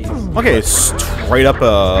enemies. Okay, it's straight up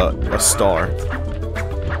a star.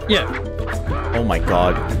 Yeah. Oh my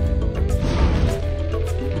god.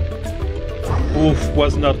 Oof,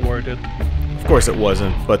 was not worth it. Of course it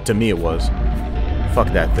wasn't, but to me it was.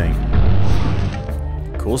 Fuck that thing.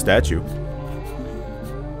 Cool statue.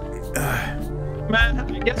 Man,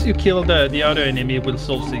 I guess you killed the other enemy with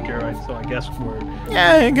Soul Seeker, right? So I guess we're...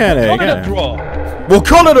 Yeah, I got it. Call it a draw. We'll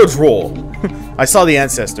call it a draw. I saw the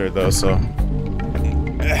ancestor though, so.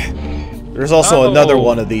 There's also another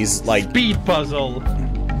one of these, like. Speed puzzle.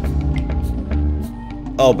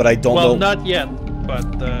 Oh, but I don't know. Well, not yet,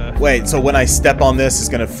 but... Wait, so when I step on this, it's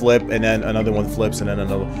gonna flip, and then another one flips, and then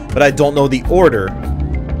another. But I don't know the order.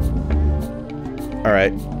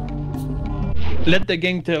 Alright. Let the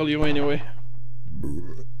game tell you anyway.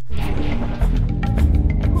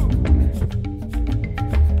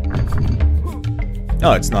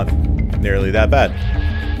 No, it's not nearly that bad.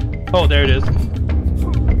 Oh, there it is.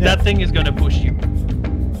 That thing is gonna push you.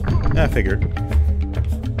 Yeah, I figured.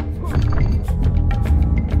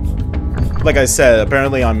 Like I said,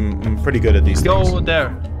 apparently I'm pretty good at these Go things. there.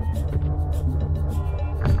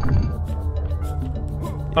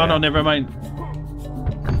 Oh no, never mind.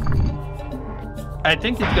 I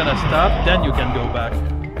think it's gonna stop, then you can go back.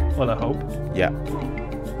 Well, I hope. Yeah.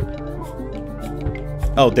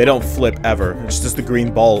 Oh, they don't flip ever. It's just the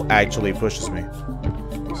green ball actually pushes me.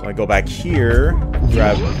 So I go back here,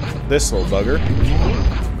 grab this little bugger,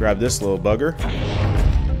 grab this little bugger,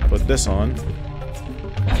 put this on.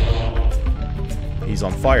 He's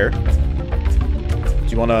on fire. Do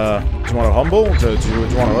you wanna humble? Do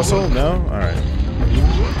you wanna wrestle? No? Alright.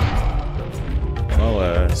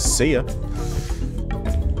 Well, see ya.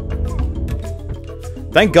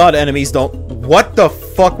 Thank God enemies don't... What the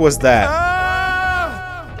fuck was that?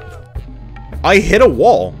 I hit a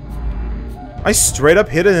wall. I straight up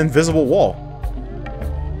hit an invisible wall.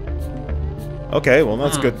 Okay, well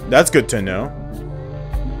that's good. That's good to know.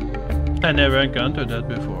 I never encountered that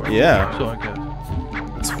before. Yeah. So I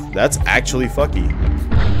guess. That's actually fucky.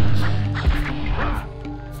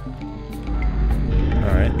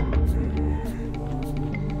 Alright.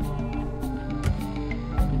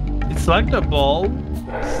 It's like the ball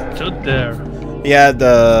stood there. Yeah,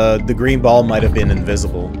 the green ball might have been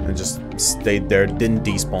invisible and just stayed there. Didn't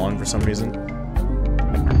despawn for some reason.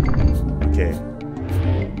 Okay.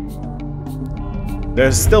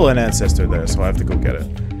 There's still an ancestor there, so I have to go get it.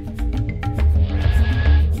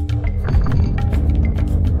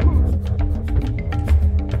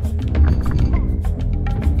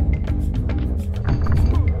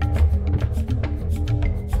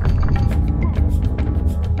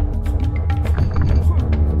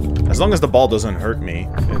 As long as the ball doesn't hurt me,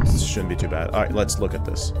 it shouldn't be too bad. Alright, let's look at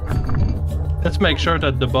this. Let's make sure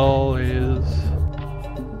that the ball is...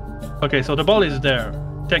 Okay, so the ball is there,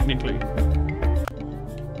 technically.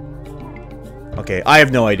 Okay, I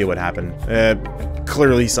have no idea what happened.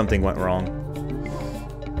 Clearly something went wrong.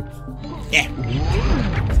 Yeah.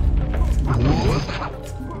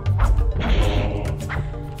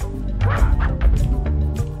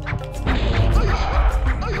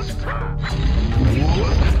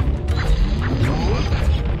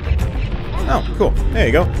 Oh, cool. There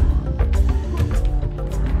you go.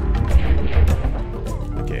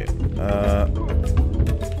 Okay,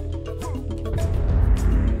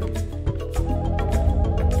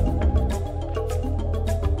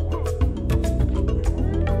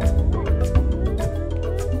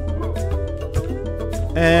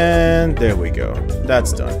 and there we go.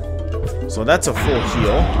 That's done. So that's a full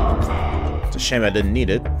heal. It's a shame I didn't need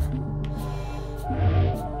it.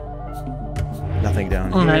 Nothing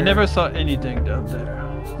down here. I never saw anything down there.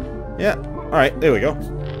 Yeah. Alright, there we go.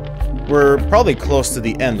 We're probably close to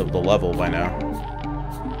the end of the level by now.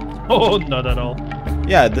 Oh, not at all.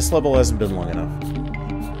 Yeah, this level hasn't been long enough.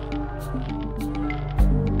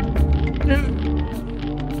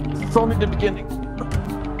 It's only the beginning.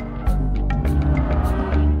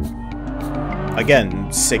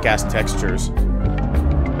 Again, sick-ass textures.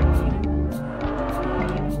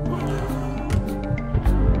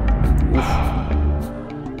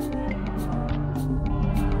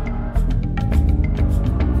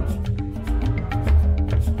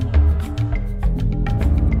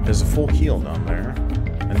 There's a full heal down there.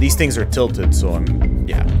 And these things are tilted, so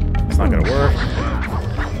yeah, it's not gonna work.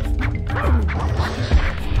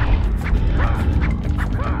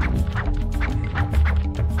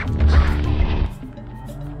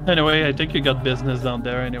 Anyway, I think you got business down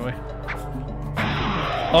there anyway.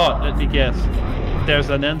 Oh, let me guess. There's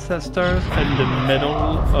an ancestor in the middle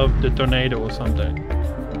of the tornado or something.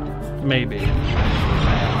 Maybe.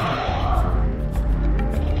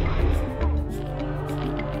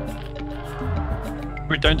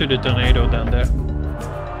 Return to the tornado down there.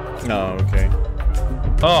 Oh, okay.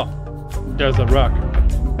 Oh, there's a rock.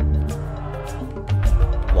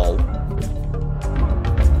 Lol.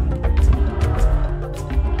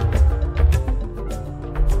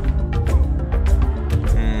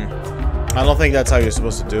 I don't think that's how you're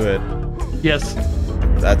supposed to do it. Yes,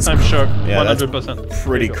 That's I'm sure. Yeah, 100%. that's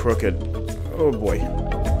pretty crooked. Oh boy.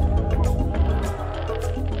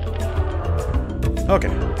 Okay.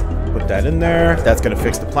 Put that in there. That's gonna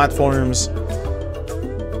fix the platforms.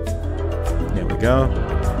 There we go.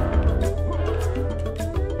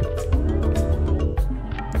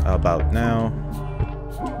 How about now?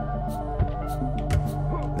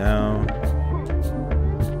 Now.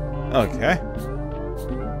 Okay.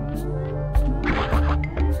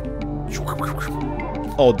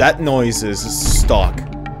 Oh, that noise is stock.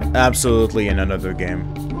 Absolutely in another game.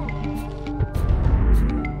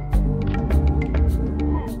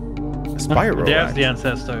 Spyro. There's the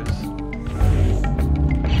ancestors.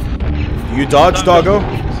 You dodge, doggo?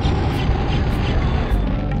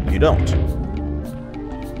 You don't.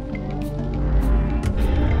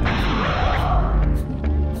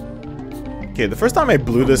 Okay, the first time I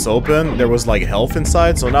blew this open, there was like health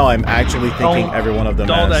inside, so now I'm actually thinking every one of them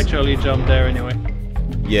Don't has... actually jump there anyway.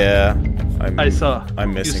 Yeah, I saw.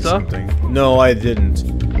 I'm missing You saw? something. No, I didn't.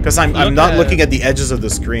 Because I'm not looking at the edges of the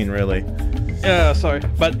screen, really. Yeah, sorry.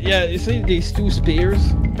 But yeah, you see these two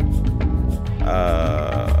spears?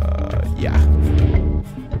 Yeah.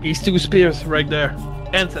 These two spears right there.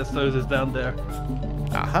 Ancestors is down there.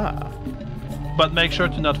 Aha. But make sure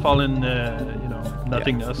to not fall in,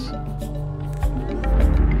 nothingness.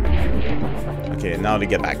 Okay, now to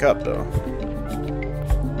get back up, though.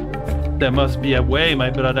 There must be a way, my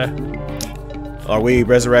brother. Are we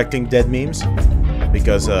resurrecting dead memes?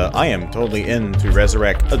 Because I am totally in to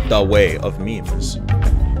resurrect the way of memes.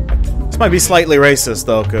 This might be slightly racist,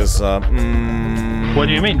 though, because... What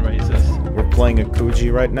do you mean, racist? We're playing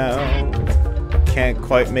Akuji right now. Can't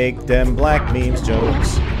quite make them black memes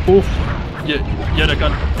jokes. Oof. You're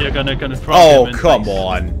gonna throw Oh, him in come place.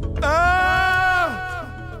 on.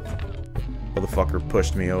 Motherfucker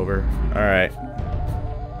pushed me over. Alright.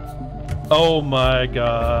 Oh my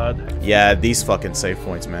god. Yeah, these fucking save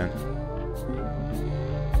points, man.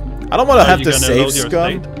 I don't want to have you to gonna save load your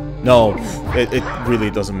scum. state? No, it really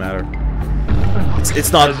doesn't matter.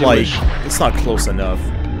 It's not As you like wish. it's not close enough.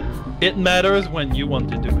 It matters when you want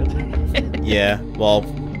to do it. Yeah, well,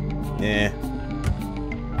 eh.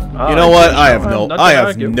 Ah, You know what? I have I'm no not I gonna have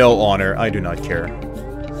argue. no honor. I do not care.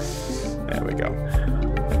 There we go.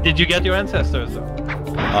 Did you get your ancestors though?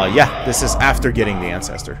 Yeah, this is after getting the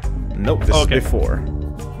ancestor. Nope, this Okay. is before.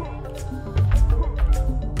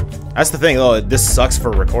 That's the thing, though. This sucks for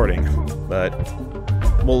recording, but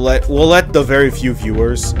We'll let the very few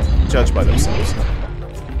viewers judge by themselves.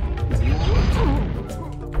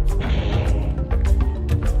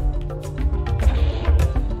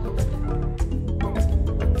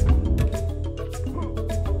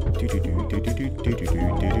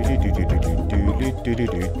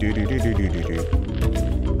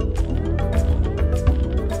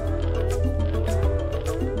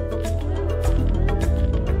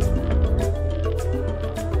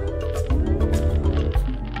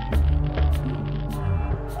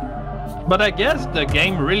 But I guess the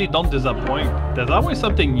game really don't disappoint. There's always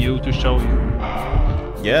something new to show you.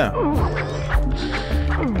 Yeah.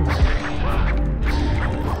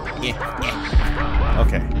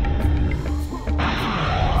 Okay.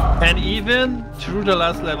 And even through the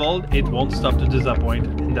last level, it won't stop to disappoint,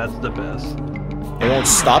 and that's the best. It won't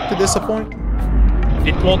stop to disappoint?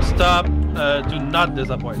 It won't stop to not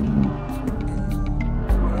disappoint.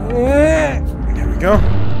 Here we go.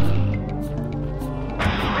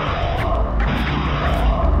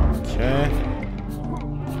 Okay.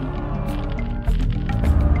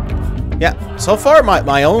 Yeah, so far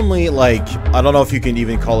my only, like, I don't know if you can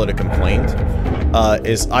even call it a complaint,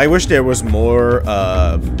 is I wish there was more,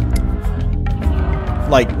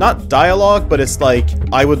 like, not dialogue, but it's like,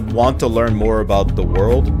 I would want to learn more about the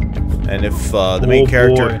world, and if the main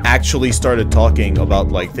character actually started talking about,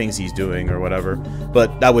 like, things he's doing or whatever,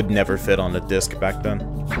 but that would never fit on the disc back then.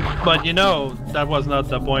 But you know, that was not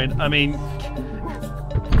the point. I mean,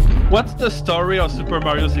 what's the story of Super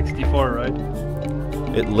Mario 64, right?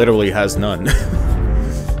 It literally has none.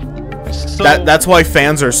 So, That's why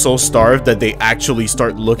fans are so starved that they actually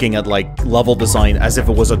start looking at, like, level design as if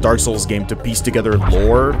it was a Dark Souls game to piece together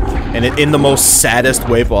lore, and it in the most saddest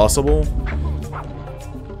way possible.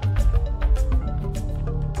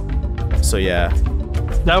 So yeah.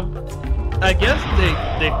 now, I guess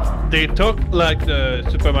they took like the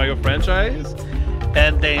Super Mario franchise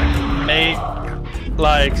and they make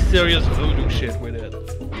like serious voodoo shit with it.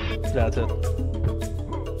 That's it.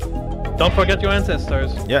 Don't forget your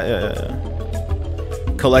ancestors. Yeah.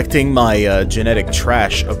 Collecting my genetic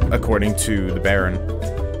trash, according to the Baron.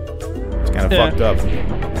 It's kind of fucked up.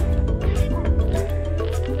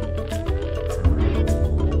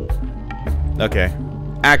 Okay.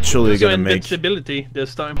 Actually So gonna make invincibility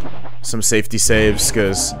this time. some safety saves,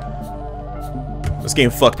 because this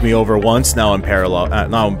game fucked me over once, now I'm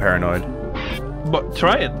now I'm paranoid. But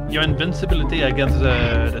try it. Your invincibility against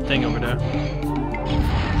the thing over there.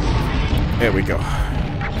 There we go.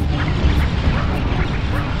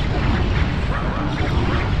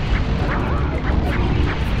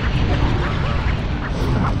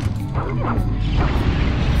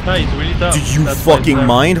 Ah, he's really tough. Do you That's fucking right there.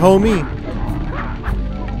 mind, homie?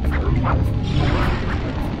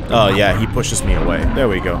 Oh yeah, he pushes me away. There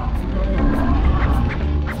we go.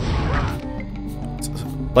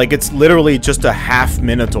 Like, it's literally just a half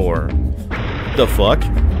Minotaur. The fuck?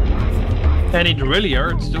 And it really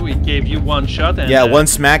hurts too. It gave you one shot and Yeah, one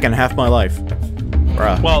smack and half my life.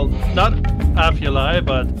 Bruh. well, not half your life,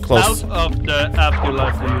 but Close. out of the half your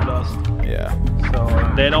life that you lost. Yeah. So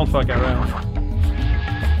they don't fuck around.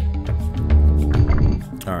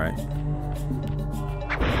 Alright.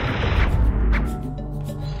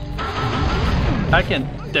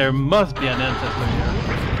 There must be an ancestor here.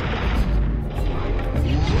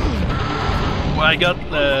 Well, I got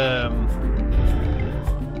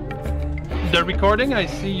the recording I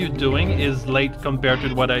see you doing is late compared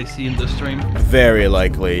to what I see in the stream. Very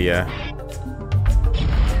likely, yeah.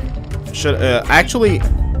 Should, actually,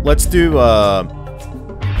 let's do,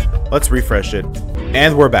 let's refresh it.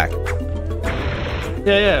 And we're back.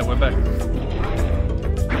 Yeah, we're back.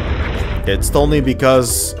 It's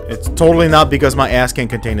totally not because my ass can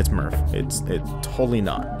contain its mirth. It's totally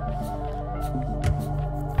not.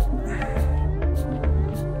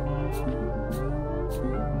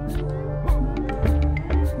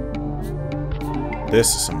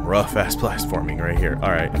 This is some rough ass platforming right here.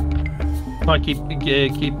 All right. No, keep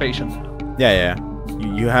patient. Yeah.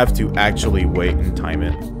 You have to actually wait and time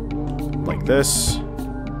it. Like this.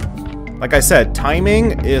 Like I said,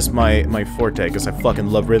 timing is my forte, because I fucking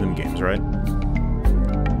love rhythm games, right?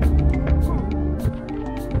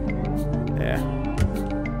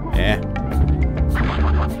 Yeah.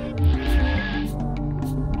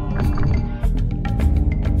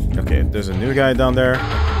 Okay, there's a new guy down there.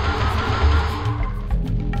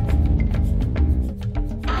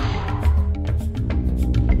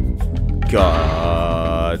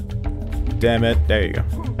 God damn it. There you go.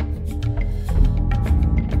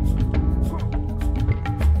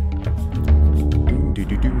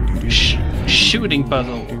 Shooting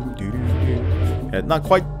puzzle. Yeah, not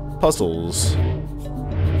quite puzzles.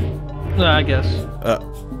 I guess.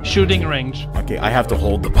 Shooting range. Okay, I have to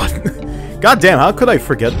hold the button. God damn, how could I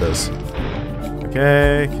forget this?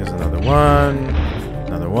 Okay, here's another one.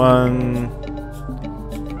 Another one.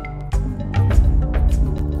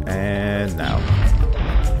 And now.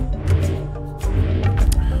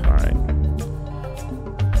 Alright.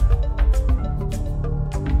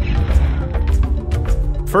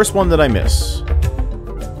 First one that I miss.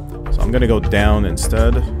 So I'm gonna go down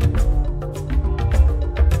instead.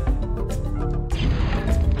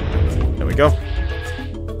 There we go.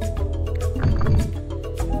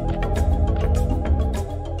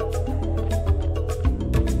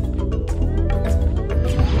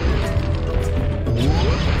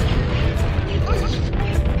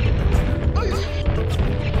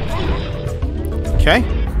 Okay.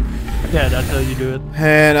 Yeah, that's how you do it.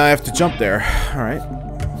 And I have to jump there. Alright.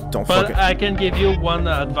 Don't fuck But it. I can give you one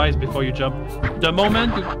advice before you jump. The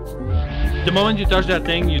moment you touch that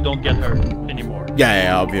thing, you don't get hurt anymore.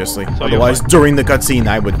 Yeah, obviously. So Otherwise, during the cutscene,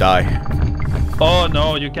 I would die. Oh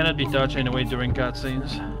no, you cannot be touched anyway during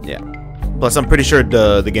cutscenes. Yeah. Plus, I'm pretty sure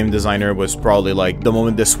the game designer was probably like, the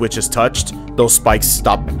moment the switch is touched, those spikes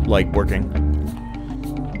stop, like, working.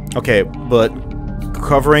 Okay, but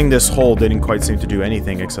covering this hole didn't quite seem to do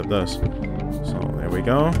anything except this. So, there we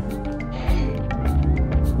go.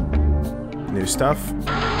 New stuff.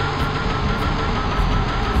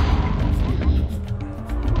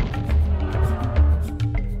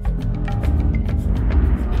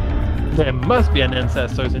 There must be an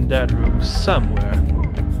ancestors in that room somewhere.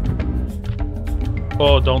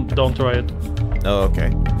 Oh, don't try it. Oh,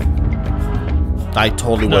 okay. I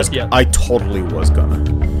totally Not was. yet. I totally was gonna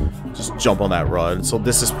just jump on that rod. So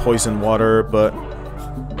this is poison water, but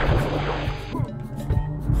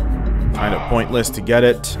kind of pointless to get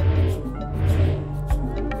it,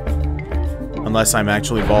 unless I'm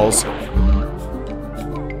actually balls.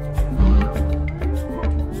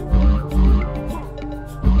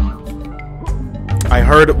 I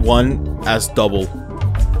heard one as double,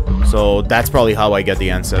 so that's probably how I get the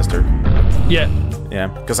ancestor. Yeah. Yeah,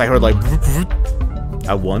 because I heard like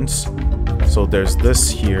at once. So there's this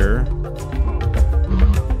here.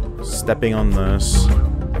 Stepping on this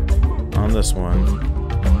one.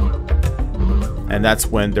 And that's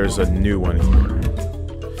when there's a new one here.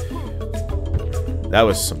 That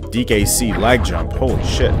was some DKC lag jump. Holy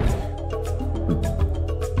shit.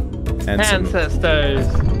 And some... Ancestors.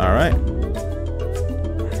 Alright.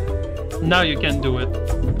 Now you can do it.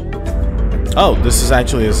 Oh, this is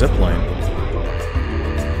actually a zip line.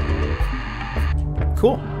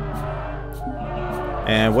 Cool.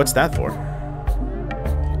 And what's that for?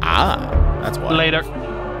 Ah, that's why. Later.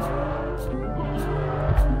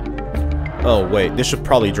 Oh, wait. This should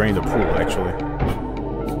probably drain the pool, actually.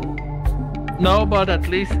 No, but at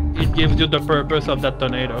least it gives you the purpose of that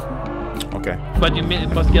tornado. Okay. But you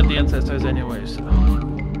must get the ancestors anyway, so...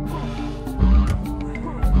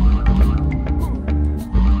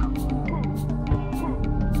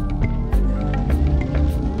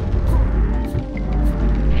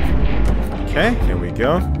 Okay, here we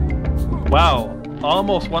go. Wow,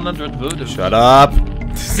 almost 100 voodoo. Shut up.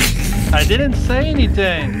 I didn't say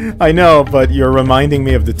anything. I know, but you're reminding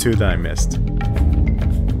me of the two that I missed.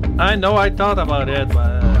 I know I thought about it,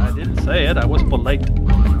 but I didn't say it. I was polite.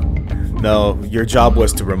 No, your job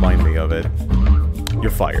was to remind me of it.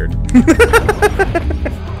 You're fired.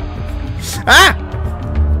 Ah!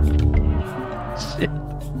 Shit.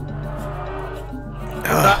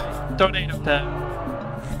 Tornado time.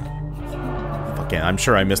 Fucking, I'm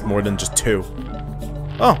sure I missed more than just two.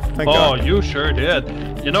 Oh, thank Oh, God. you sure did.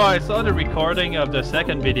 You know, I saw the recording of the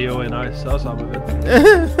second video and I saw some of it.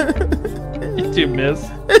 Did you miss?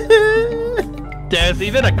 There's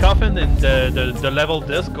even a coffin in the level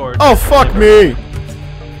Discord. Oh, fuck me!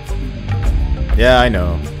 Yeah, I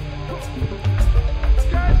know.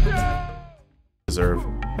 Deserve.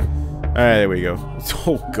 Alright, there we go.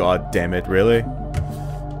 Oh, God damn it, really?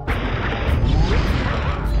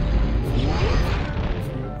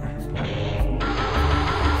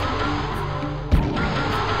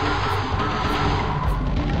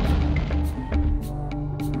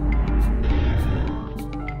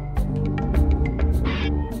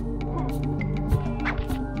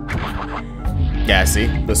 Yeah, see?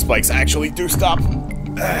 The spikes actually do stop.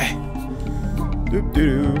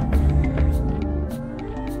 Doop-doo-doo.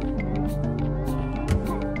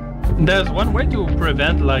 There's one way to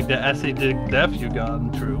prevent like the acidic death you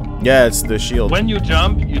got through. Yeah, it's the shield. When you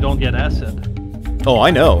jump, you don't get acid. Oh,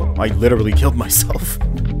 I know. I literally killed myself.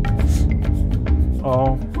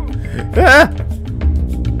 Oh. Ah!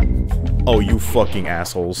 Oh, you fucking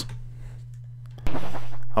assholes.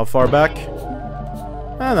 How far back?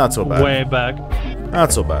 Not so bad. Way back.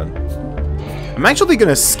 Not so bad. I'm actually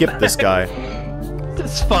gonna skip this guy.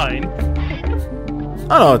 It's fine.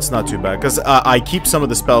 Oh no, it's not too bad, because I keep some of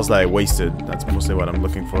the spells that I wasted. That's mostly what I'm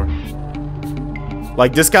looking for.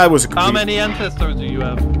 Like, this guy was a How many ancestors do you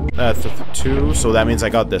have? 2, so that means I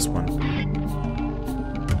got this one.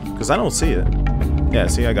 Because I don't see it. Yeah,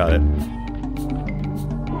 see, I got it.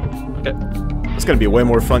 Okay. It's gonna be way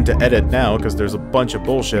more fun to edit now, because there's a bunch of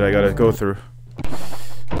bullshit I gotta go through.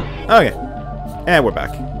 Okay. And we're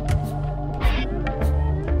back.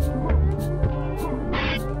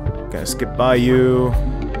 Gonna skip by you.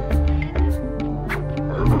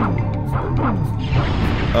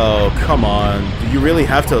 Oh, come on. Do you really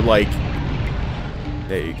have to, like...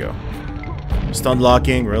 There you go. Stun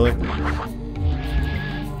locking, really?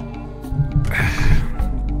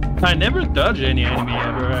 I never dodge any enemy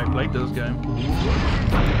ever I played this game.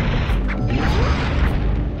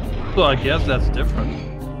 So I guess that's different.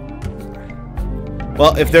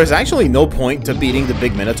 Well, if there's actually no point to beating the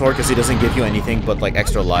big Minotaur because he doesn't give you anything but, like,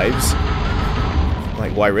 extra lives,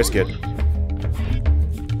 like, why risk it?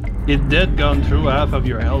 It did gone through half of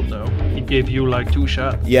your health, though. He gave you, like, 2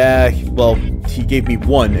 shots. Yeah, well, he gave me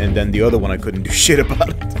 1, and then the other one I couldn't do shit about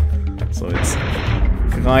it. So it's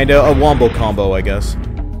kinda a wombo combo, I guess.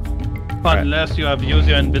 Unless you have used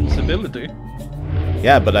your invincibility.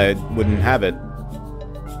 Yeah, but I wouldn't have it.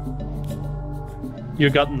 You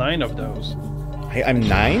got 9 of those. I'm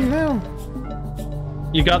 9 now?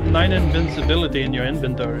 You got 9 invincibility in your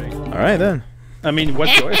inventory. Alright then. I mean,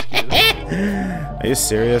 what's your excuse? Are you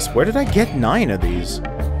serious? Where did I get 9 of these?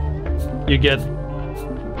 You get...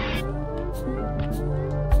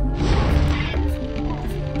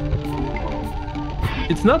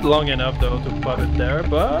 It's not long enough, though, to put it there,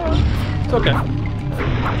 but... It's okay.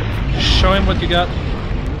 Show him what you got.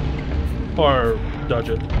 Or dodge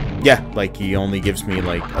it. Yeah, like he only gives me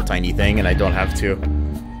like a tiny thing and I don't have to.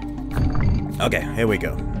 Okay, here we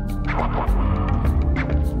go.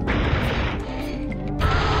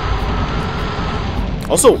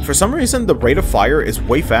 Also, for some reason, the rate of fire is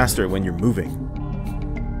way faster when you're moving.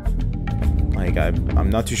 Like,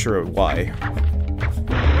 I'm not too sure why.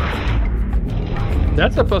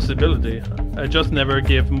 That's a possibility. I just never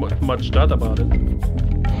gave much thought about it.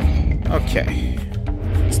 Okay.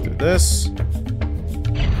 Let's do this.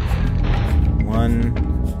 1,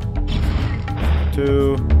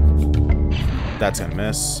 2. That's gonna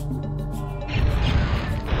miss.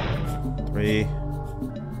 3.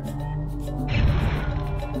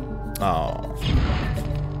 Oh.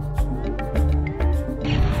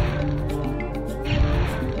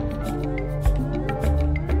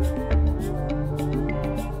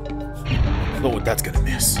 Oh, that's gonna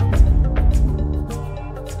miss.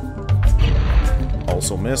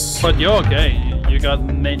 Also miss. But you're okay. You got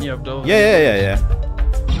many of those. Yeah.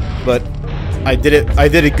 But I did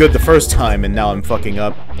it good the first time, and now I'm fucking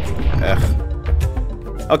up. Ugh.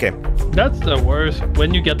 Okay. That's the worst.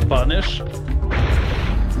 When you get punished,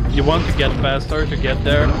 you want to get faster to get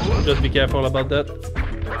there. Just be careful about that.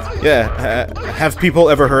 Yeah. Have people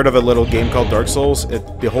ever heard of a little game called Dark Souls?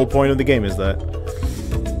 The whole point of the game is that.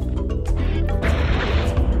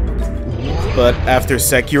 But after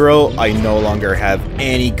Sekiro, I no longer have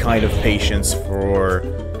any kind of patience for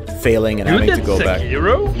failing and having to go back.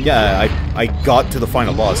 Sekiro? Yeah, I got to the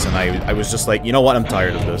final boss and I was just like, you know what, I'm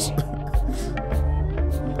tired of this.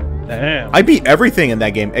 Damn. I beat everything in that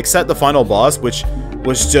game except the final boss, which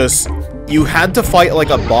was just, you had to fight like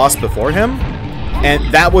a boss before him,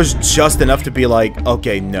 and that was just enough to be like,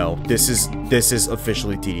 okay, no, this is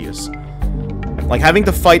officially tedious. Like, having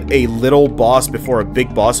to fight a little boss before a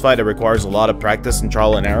big boss fight that requires a lot of practice and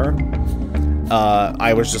trial and error,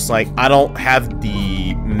 I was just like, I don't have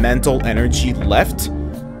the mental energy left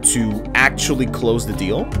to actually close the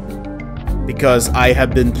deal, because I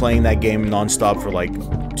have been playing that game non-stop for like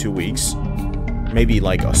 2 weeks, maybe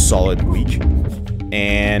like a solid week,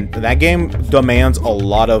 and that game demands a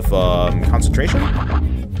lot of concentration.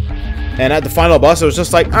 And at the final boss, I was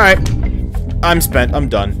just like, alright, I'm spent, I'm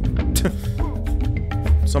done.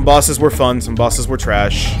 Some bosses were fun, some bosses were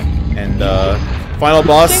trash, and final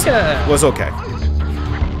boss was okay.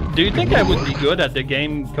 Do you think I would be good at the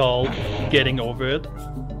game called Getting Over It?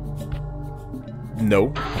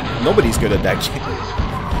 No. Nobody's good at that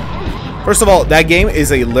game. First of all, that game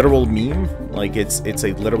is a literal meme. Like, it's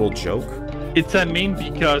a literal joke. It's a meme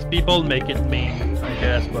because people make it meme, I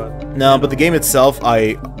guess, but... No, but the game itself,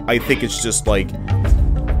 I think it's just like...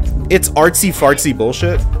 It's artsy-fartsy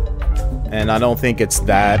bullshit. And I don't think it's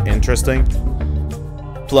that interesting.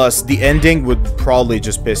 Plus, the ending would probably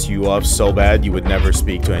just piss you off so bad you would never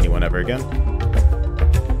speak to anyone ever again.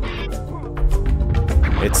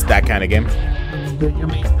 It's that kind of game. You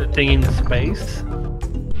mean the thing in space?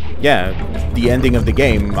 Yeah, the ending of the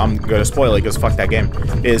game, I'm gonna spoil it because fuck that game,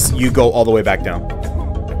 is you go all the way back down.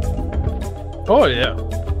 Oh yeah.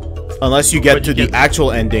 Unless you get But to you the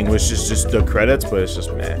actual ending, which is just the credits, but it's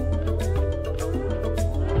just meh.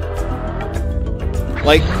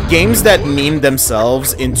 Like, games that meme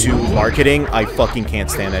themselves into marketing, I fucking can't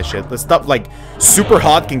stand that shit. Let's stop, like, Super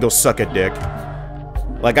Hot can go suck a dick.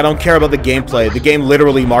 Like, I don't care about the gameplay. The game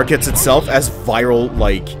literally markets itself as viral,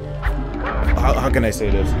 like... How can I say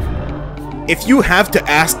this? If you have to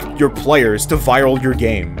ask your players to viral your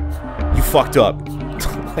game, you fucked up.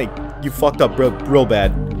 Like, you fucked up real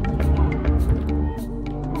bad.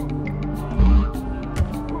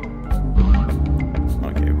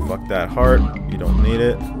 Okay, fuck that heart. You don't need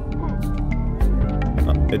it.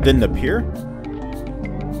 It didn't appear?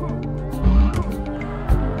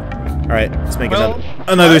 Alright, let's make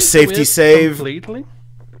another safety save. Completely.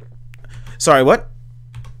 Sorry, what?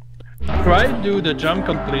 Try to do the jump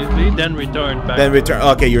completely, then return back. Then return.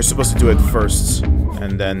 Okay, you're supposed to do it first,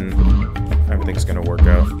 and then everything's gonna work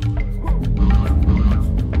out.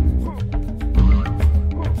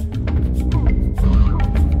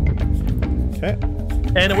 Okay.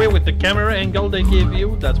 Anyway, with the camera angle they give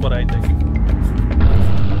you, that's what I think.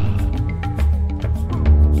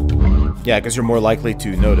 Yeah, because you're more likely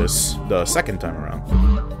to notice the second time around.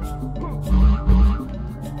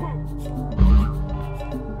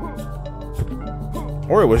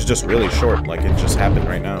 Or it was just really short, like it just happened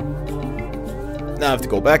right now. Now I have to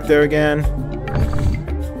go back there again.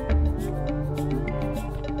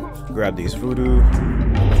 Grab these voodoo.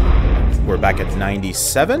 We're back at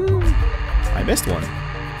 97? I missed one.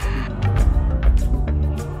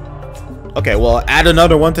 Okay, well, add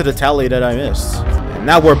another one to the tally that I missed. And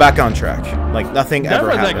now we're back on track. Like, nothing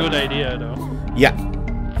ever happened. That was a good idea, though. Yeah.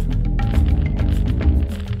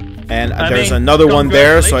 And there's another one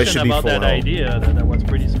there, so I should be full about that health. idea. That was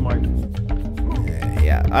pretty smart.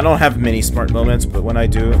 Yeah, I don't have many smart moments, but when I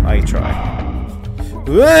do, I try.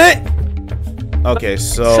 What? Okay,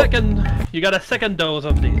 so... You got a second dose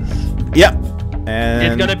of these. Yep. And...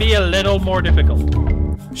 It's gonna be a little more difficult.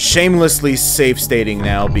 Shamelessly safe stating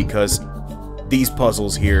now, because these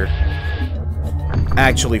puzzles here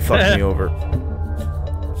actually fucked me over.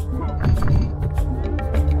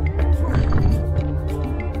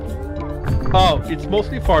 Oh, it's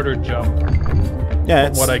mostly farther jump. Yeah,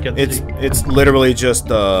 it's, what I can see. It's literally just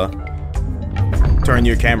turn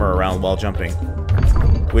your camera around while jumping.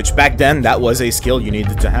 Which back then, that was a skill you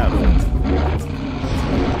needed to have.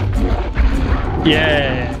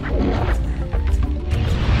 Yeah.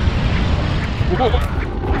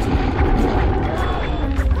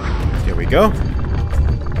 Here we go.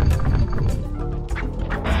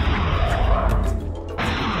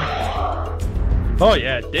 Oh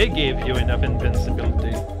yeah, they gave you enough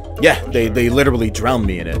invincibility. Yeah, they literally drowned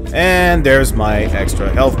me in it. And there's my extra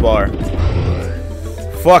health bar.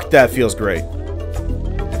 Fuck, that feels great.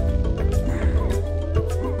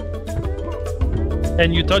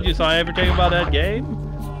 And you thought you saw everything about that game?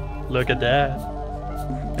 Look at that.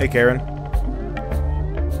 Hey, Karen.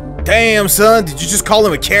 Damn, son, did you just call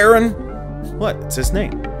him a Karen? What? It's his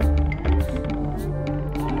name.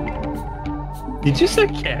 Did you say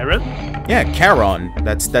Karen? Yeah, Charon.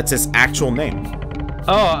 That's his actual name.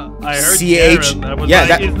 Oh, I heard C-H. Karen. I was Yeah, like,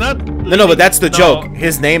 that. it's not No, but that's the no. joke.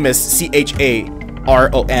 His name is C-H-A-R-O-N.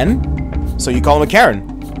 So you call him a Karen.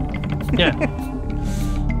 Yeah.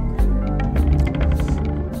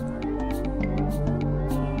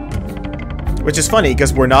 Which is funny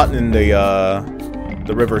because we're not in the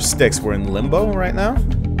river Styx. We're in Limbo right now.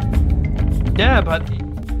 Yeah, but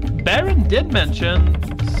Baron did mention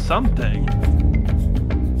something.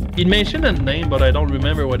 He mentioned a name, but I don't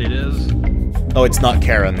remember what it is. Oh, it's not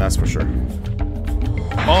Karen, that's for sure.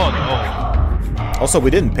 Oh no. Also,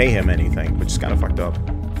 we didn't pay him anything, which is kind of fucked up.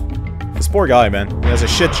 This poor guy, man. He has a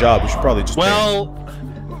shit job. We should probably just pay him. Well,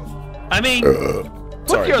 I mean, put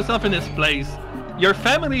Sorry. yourself in this place. Your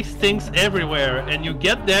family stinks everywhere, and you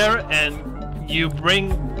get there and you bring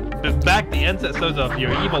back the ancestors of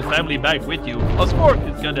your evil family back with you. Of course,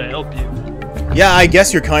 it's gonna help you. Yeah, I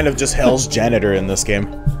guess you're kind of just Hell's janitor in this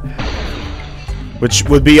game. Which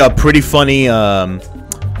would be a pretty funny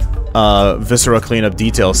Viscera cleanup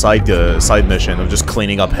detail side mission of just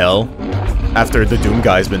cleaning up Hell after the Doom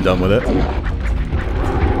guy's been done with it.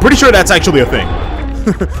 Pretty sure that's actually a thing.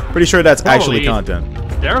 Pretty sure that's actually content.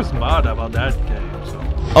 There's mod about that game. So.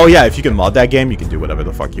 Oh yeah, if you can mod that game, you can do whatever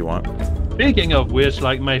the fuck you want. Speaking of which,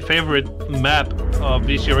 like my favorite map of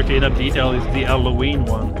Viscera cleanup detail is the Halloween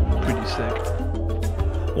one. Pretty sick.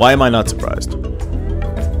 Why am I not surprised?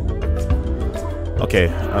 Okay,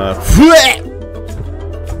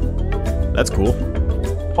 that's cool.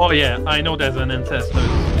 Oh yeah, I know there's an ancestor.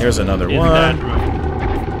 Here's another in one. that room.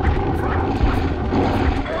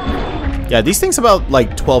 Yeah, these things about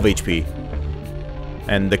like 12 HP.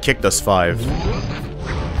 And the kick does 5.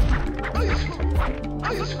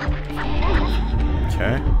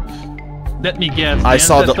 Okay. Let me guess. I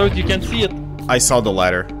saw the- ancestors, you can see it. I saw the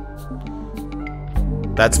ladder.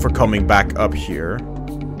 That's for coming back up here.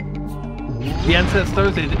 The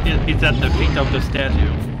ancestors is at the feet of the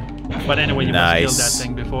statue. But anyway, you must kill that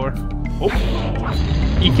thing before. Oh,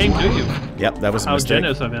 he came to you. Yep, that was a How mistake.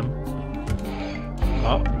 generous of him.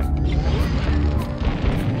 Oh.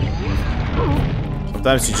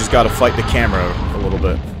 Sometimes you just gotta fight the camera a little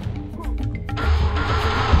bit.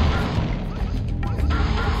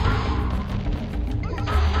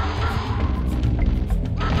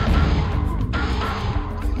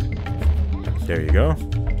 There you go.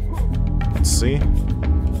 Let's see.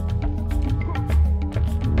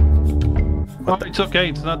 Oh, it's okay,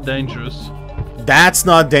 it's not dangerous. That's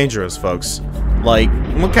not dangerous, folks. Like,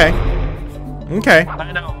 okay. Okay.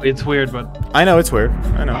 I know, it's weird, but... I know it's weird.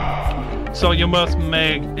 I know. So you must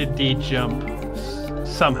make a D jump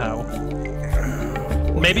somehow.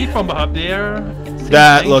 Maybe from up there? Seems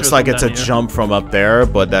That looks dangerous like from it's a down here. jump from up there,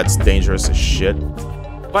 but that's dangerous as shit.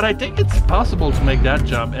 But I think it's possible to make that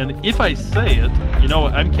jump, and if I say it, you know,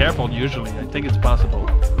 I'm careful usually. I think it's possible.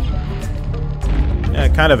 Yeah,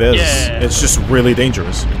 it kind of is. Yeah. It's just really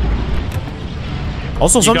dangerous.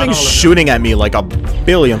 Also, You got something's all of them. shooting at me like a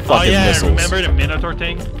billion Oh fucking yeah, missiles. remember the Minotaur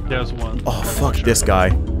thing? There's one. Oh, fuck this guy.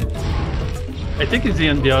 I think he's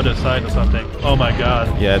on the other side or something. Oh my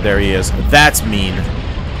god. Yeah, there he is. That's mean.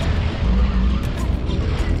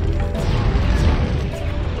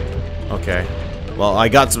 Okay. Well, I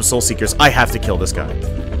got some Soul Seekers. I have to kill this guy.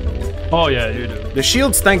 Oh yeah, you do. The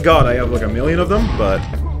shields, thank God, I have like a million of them, but...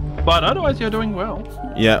 But otherwise you're doing well.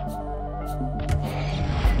 Yeah.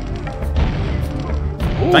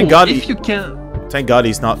 Ooh, Thank God if he- you can... Thank God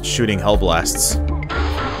he's not shooting hell blasts.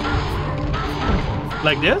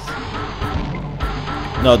 Like this?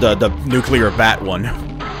 No, the nuclear bat one.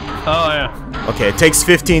 Oh yeah. Okay, it takes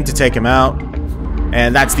 15 to take him out.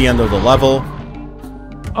 And that's the end of the level.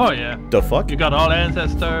 Oh yeah. The fuck? You got all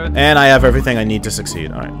ancestors. And I have everything I need to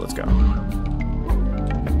succeed. Alright, let's go.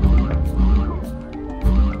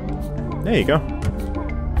 There you go.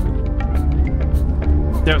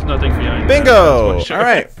 There's nothing behind. Bingo! That, that's for sure.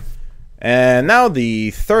 Alright. And now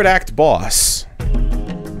the third act boss.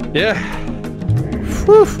 Yeah.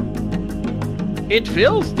 Whew. It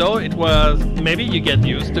feels though it was. Maybe you get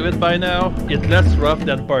used to it by now. It's less rough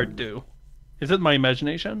than part 2. Is it my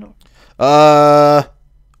imagination?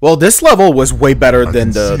 Well, this level was way better I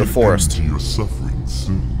than can see the an forest. end to your suffering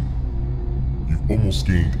soon. You've almost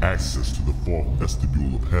gained access to the fourth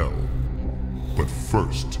vestibule of hell. But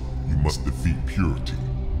first, you must defeat Purity,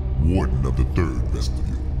 warden of the third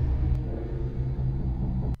vestibule.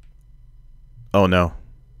 Oh no.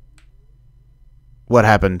 What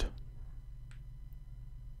happened?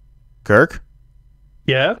 Kirk?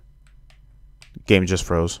 Yeah. Game just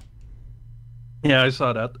froze. Yeah, I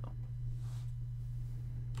saw that.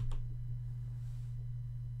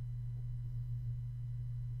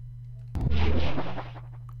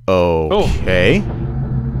 Okay.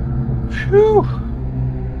 Phew.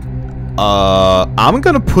 I'm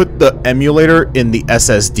gonna put the emulator in the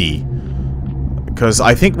SSD. Because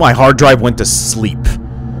I think my hard drive went to sleep.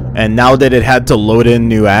 And now that it had to load in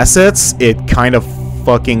new assets, it kind of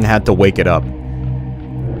fucking had to wake it up.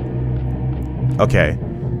 Okay.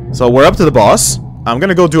 So we're up to the boss. I'm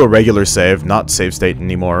gonna go do a regular save, not save state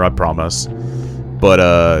anymore, I promise.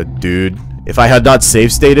 But, dude, if I had not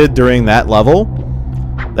save stated during that level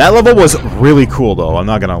was really cool, though, I'm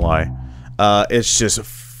not gonna lie. It's just,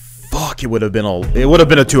 fuck, it would have been a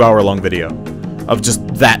 2-hour long video of just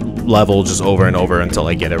that level just over and over until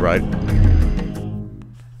I get it right.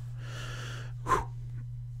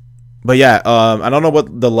 But yeah, I don't know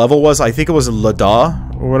what the level was. I think it was Lada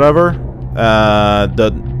or whatever.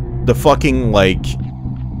 The fucking, like,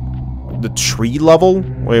 the tree level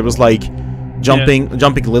where it was like jumping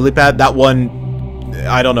lily pad. That one,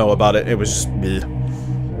 I don't know about it. It was just bleh.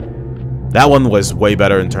 That one was way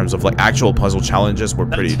better in terms of like actual puzzle challenges. Were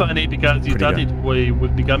pretty. That's funny because you thought it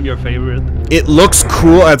would become your favorite. It looks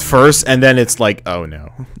cool at first, and then it's like, oh no.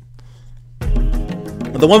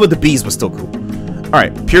 The one with the bees was still cool. All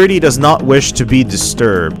right, Purity does not wish to be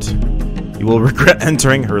disturbed. You will regret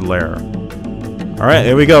entering her lair. All right,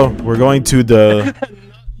 here we go. We're going to the.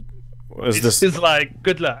 What is this? It's like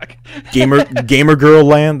good luck. Gamer girl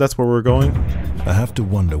land. That's where we're going. I have to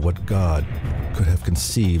wonder what God could have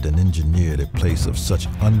conceived and engineered a place of such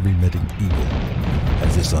unremitting evil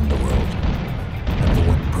as this underworld. And for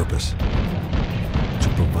what purpose? To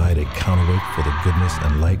provide a counterweight for the goodness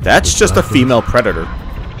and light. That's just a female predator.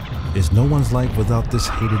 Is no one's life without this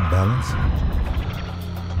hated balance?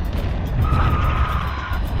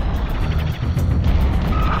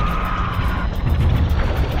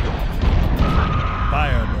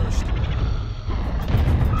 Fire burst.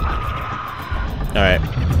 All right.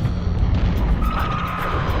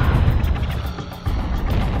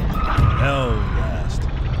 Hell blast.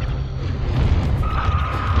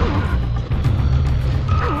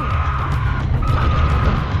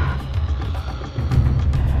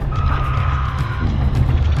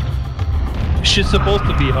 She's supposed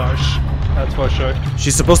to be harsh, that's for sure.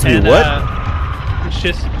 She's supposed to be And, what?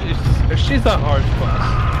 She's a harsh boss.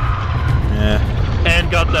 Yeah. And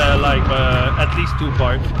got like at least 2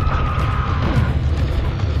 parts.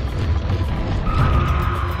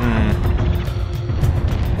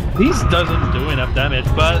 These doesn't do enough damage,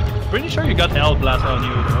 but pretty sure you got Hell Blast on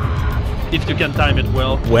you though, if you can time it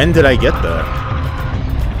well. When did I get that?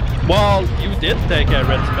 Well, you did take a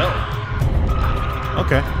red spell.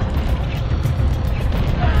 Okay.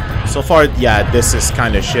 So far, yeah, this is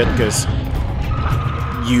kind of shit because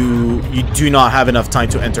you do not have enough time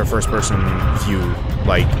to enter first-person view,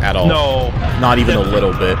 like, at all. No. Not even a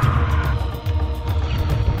little bit.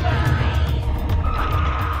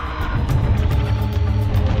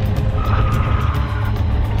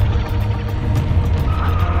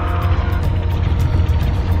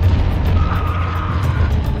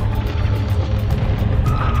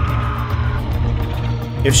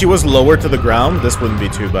 If she was lower to the ground, this wouldn't be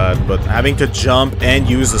too bad, but having to jump and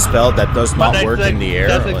use a spell that does not work in the air...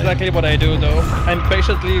 That's like, exactly what I do though. I'm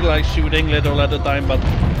patiently like shooting little at a time, but...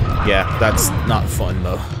 Yeah, that's not fun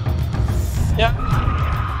though. Yeah.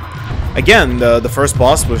 Again, the first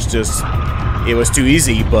boss was just... It was too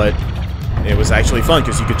easy, but it was actually fun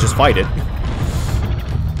because you could just fight it.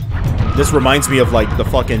 This reminds me of like the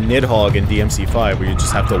fucking Nidhogg in DMC5 where you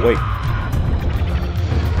just have to wait.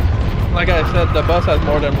 Like I said, the boss has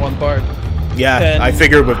more than 1 part. Yeah, And- I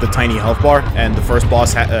figured with the tiny health bar and the first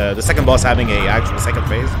boss, the second boss having a actual second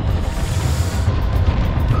phase.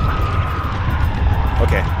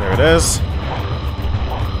 Okay, there it is.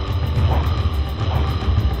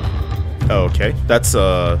 Okay,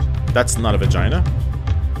 that's not a vagina.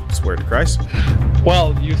 Swear to Christ.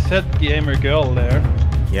 Well, you said gamer girl there.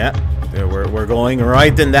 Yeah, we're going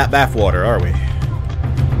right in that bathwater, are we?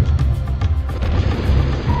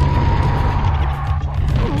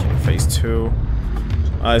 Phase 2.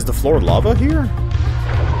 Is the floor lava here?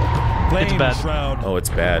 It's bad. Shroud. Oh, it's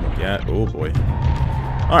bad. Yeah. Oh boy.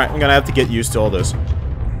 All right, I'm gonna have to get used to all this.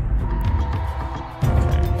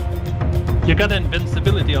 You got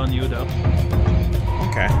invincibility on you though.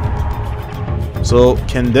 Okay. So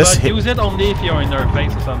can this But hit? use it only if you're in her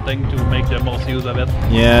face or something to make the most use of it.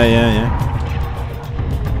 Yeah.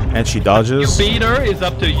 And she You dodges. beat her is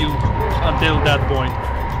up to you until that point.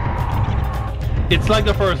 It's like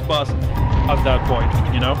the first boss at that point,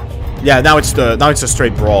 you know? Yeah. Now it's a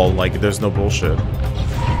straight brawl. Like there's no bullshit.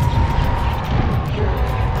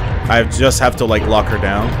 I just have to like lock her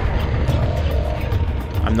down.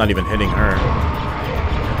 I'm not even hitting her.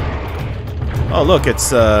 Oh look,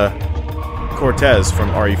 it's Cortez from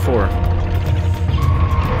RE4.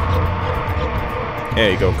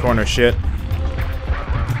 There you go, corner shit.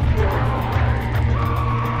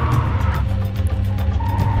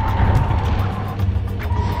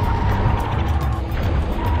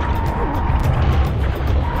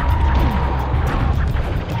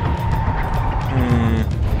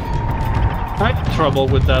 I had trouble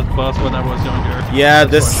with that boss when I was younger. Yeah,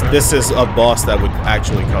 That's for sure. this is a boss that would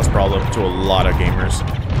actually cause problem to a lot of gamers.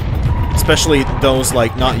 Especially those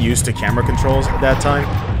like not used to camera controls at that time.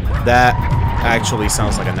 That actually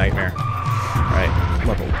sounds like a nightmare. Alright,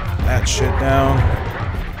 level that shit down.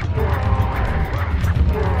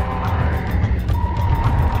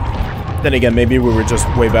 Then again, maybe we were just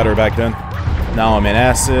way better back then. Now I'm in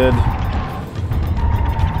acid.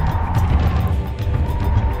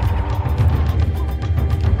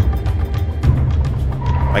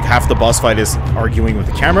 Like half the boss fight is arguing with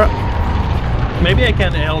the camera. Maybe I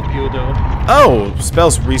can help you though. Oh,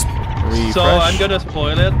 spells refresh. So I'm gonna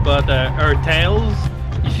spoil it, but her tails,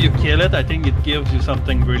 if you kill it, I think it gives you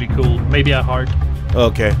something really cool. Maybe a heart.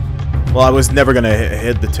 Okay. Well, I was never gonna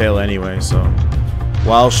hit the tail anyway, so...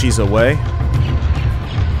 While she's away...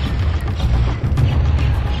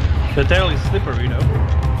 The tail is slippery, though.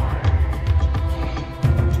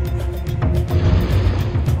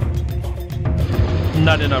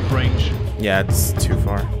 Not enough range. Yeah, it's too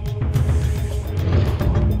far.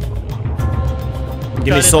 Give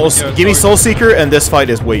Got me it. Soul Seeker, and this fight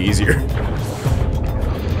is way easier.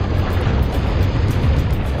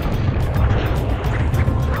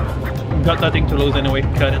 Got nothing to lose anyway.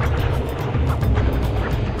 Cut it.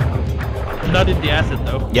 Not in the acid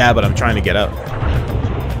though. Yeah, but I'm trying to get out.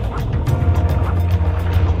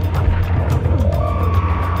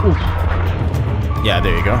 Oof. Yeah,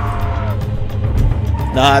 there you go.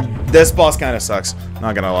 Nah, this boss kind of sucks.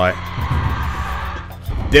 Not gonna lie.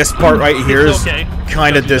 This part right here is okay.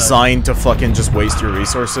 kind of Because you designed to fucking just waste your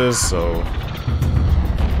resources, so...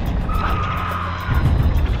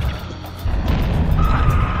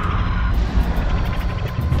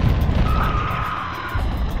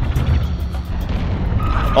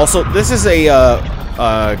 Also, this is a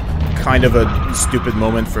kind of a stupid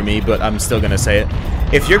moment for me, but I'm still gonna say it.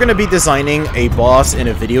 If you're gonna be designing a boss in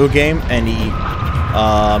a video game, and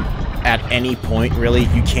at any point, really,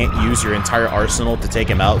 you can't use your entire arsenal to take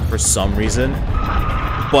him out for some reason,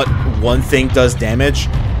 but one thing does damage,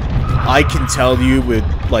 I can tell you with,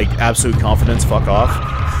 like, absolute confidence, fuck off.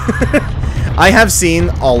 I have seen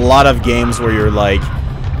a lot of games where you're like,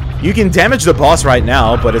 you can damage the boss right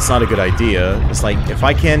now, but it's not a good idea. It's like, if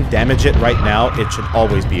I can damage it right now, it should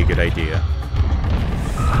always be a good idea.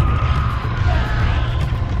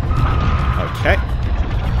 Okay.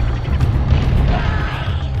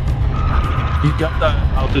 You got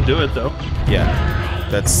how to do it though. Yeah.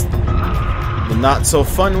 That's the not so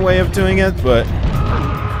fun way of doing it, but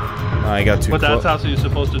I got too But close. that's how you're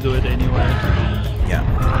supposed to do it anyway. Yeah.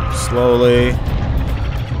 Slowly.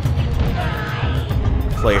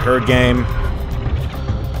 Play her game.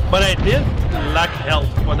 But I did lack health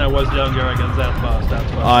when I was younger against that boss,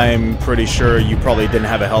 that's why. I'm pretty sure you probably didn't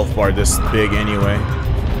have a health bar this big anyway.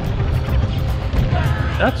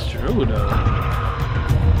 That's true though.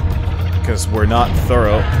 Because we're not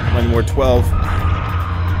thorough when we're 12.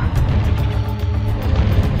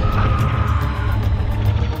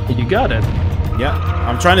 You got it. Yeah.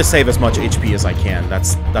 I'm trying to save as much HP as I can.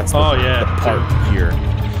 That's the part here.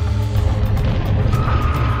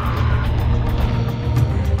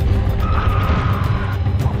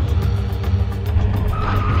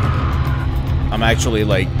 I'm actually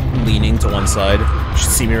like leaning to one side. You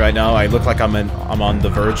should see me right now. I look like I'm on the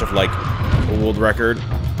verge of like a world record.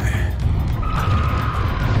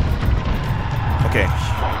 Okay,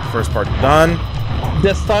 first part done.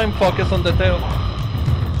 This time focus on the tail.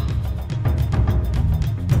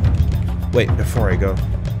 Wait, before I go.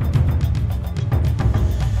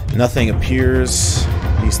 Nothing appears.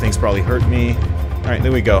 These things probably hurt me. Alright,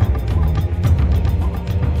 there we go.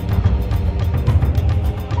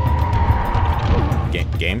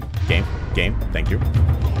 Game, thank you.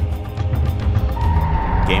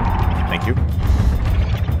 Game, thank you.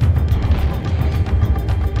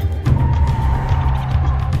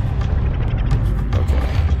 Okay.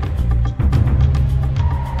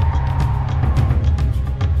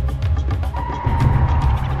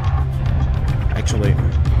 Actually,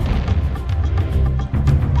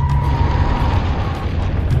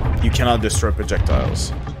 you cannot destroy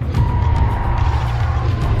projectiles.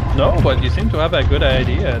 No, but you seem to have a good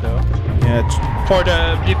idea though. Yeah,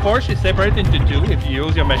 Before she separates into two, if you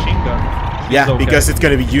use your machine gun. yeah, okay. because it's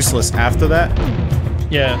gonna be useless after that.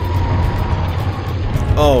 Yeah.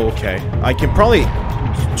 Oh, okay. I can probably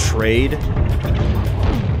trade.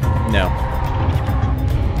 No.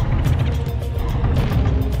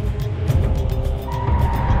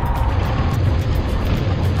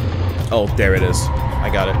 Oh, there it is. I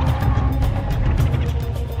got it.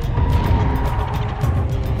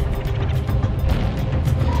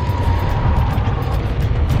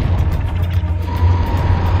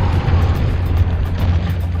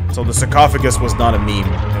 So the sarcophagus was not a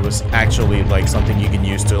meme. It was actually like something you can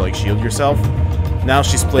use to like shield yourself. Now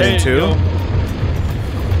she's split in two.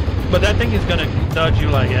 But that thing is gonna dodge you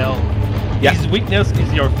like hell. Yeah. His weakness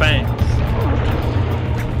is your fangs.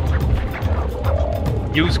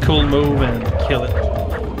 Use cool move and kill it.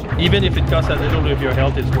 Even if it costs a little of your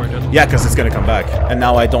health, it's worth it. Yeah, because it's gonna come back. And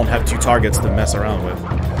now I don't have two targets to mess around with.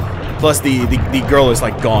 Plus the girl is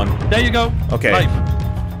like gone. There you go. Okay. Life.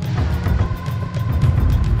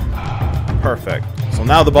 Perfect. So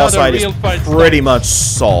now the boss fight is pretty much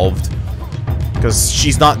solved. Because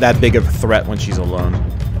she's not that big of a threat when she's alone.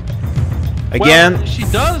 Again, well, she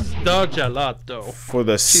does dodge a lot though. for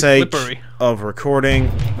the She's sake slippery. of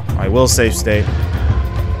recording, I will save state.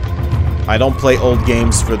 I don't play old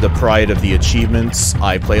games for the pride of the achievements.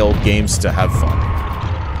 I play old games to have fun.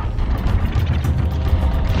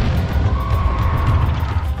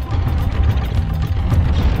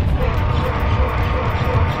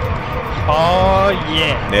 Oh,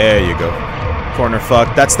 yeah. There you go. Corner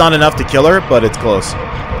fuck. That's not enough to kill her, but it's close.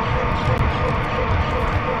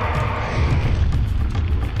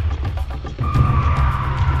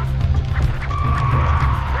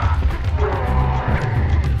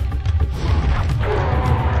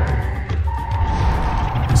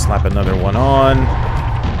 Slap another one on.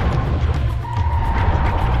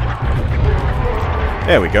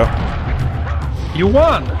 There we go. You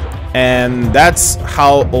won. And that's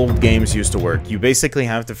how old games used to work. You basically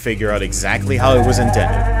have to figure out exactly how it was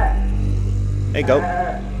intended. Hey, go.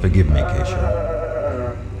 Forgive me,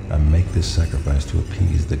 Keisha. I make this sacrifice to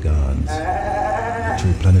appease the gods, to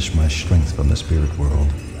replenish my strength from the spirit world,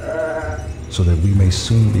 so that we may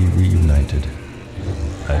soon be reunited.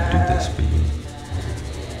 I do this for you.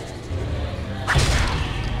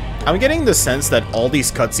 I'm getting the sense that all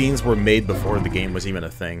these cutscenes were made before the game was even a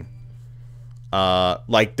thing.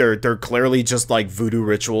 Like, they're clearly just, like, voodoo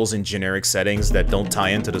rituals in generic settings that don't tie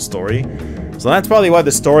into the story. So that's probably why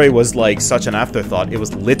the story was, like, such an afterthought. It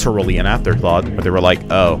was literally an afterthought, but they were like,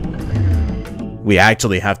 oh, we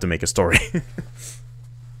actually have to make a story.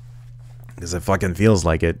 Because it fucking feels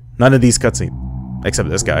like it. None of these cutscenes, except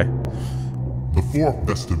this guy. The fourth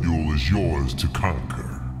vestibule is yours to conquer.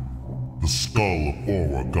 The skull of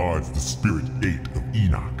Aura guards the spirit gate of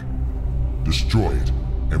Enoch. Destroy it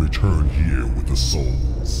and return here with the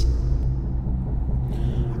souls.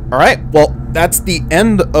 Alright, well, that's the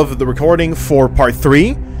end of the recording for part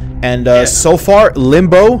 3. And so far,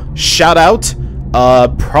 Limbo, shout out,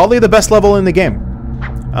 probably the best level in the game.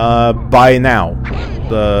 By now.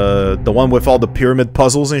 The one with all the pyramid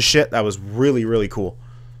puzzles and shit, that was really, really cool.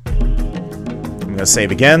 I'm gonna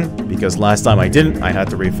save again, because last time I didn't, I had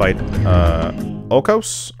to refight,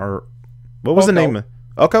 Okos? Or, what was the name?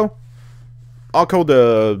 Oko? Oko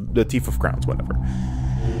the Thief of Crowns, whatever.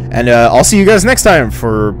 And, I'll see you guys next time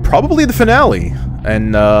for probably the finale.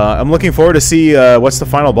 And, I'm looking forward to see, what's the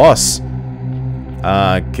final boss.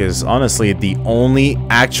 Because, honestly, the only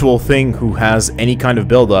actual thing who has any kind of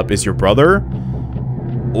build-up is your brother,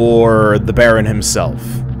 or the Baron himself.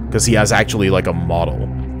 Because he has actually, like, a model.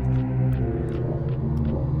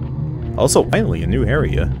 Also, finally, a new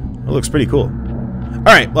area. It looks pretty cool.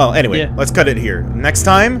 Alright, well, anyway, let's cut it here. Next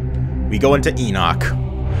time, we go into Enoch.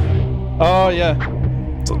 Oh, yeah.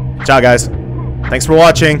 So, ciao, guys. Thanks for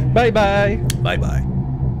watching. Bye-bye. Bye-bye.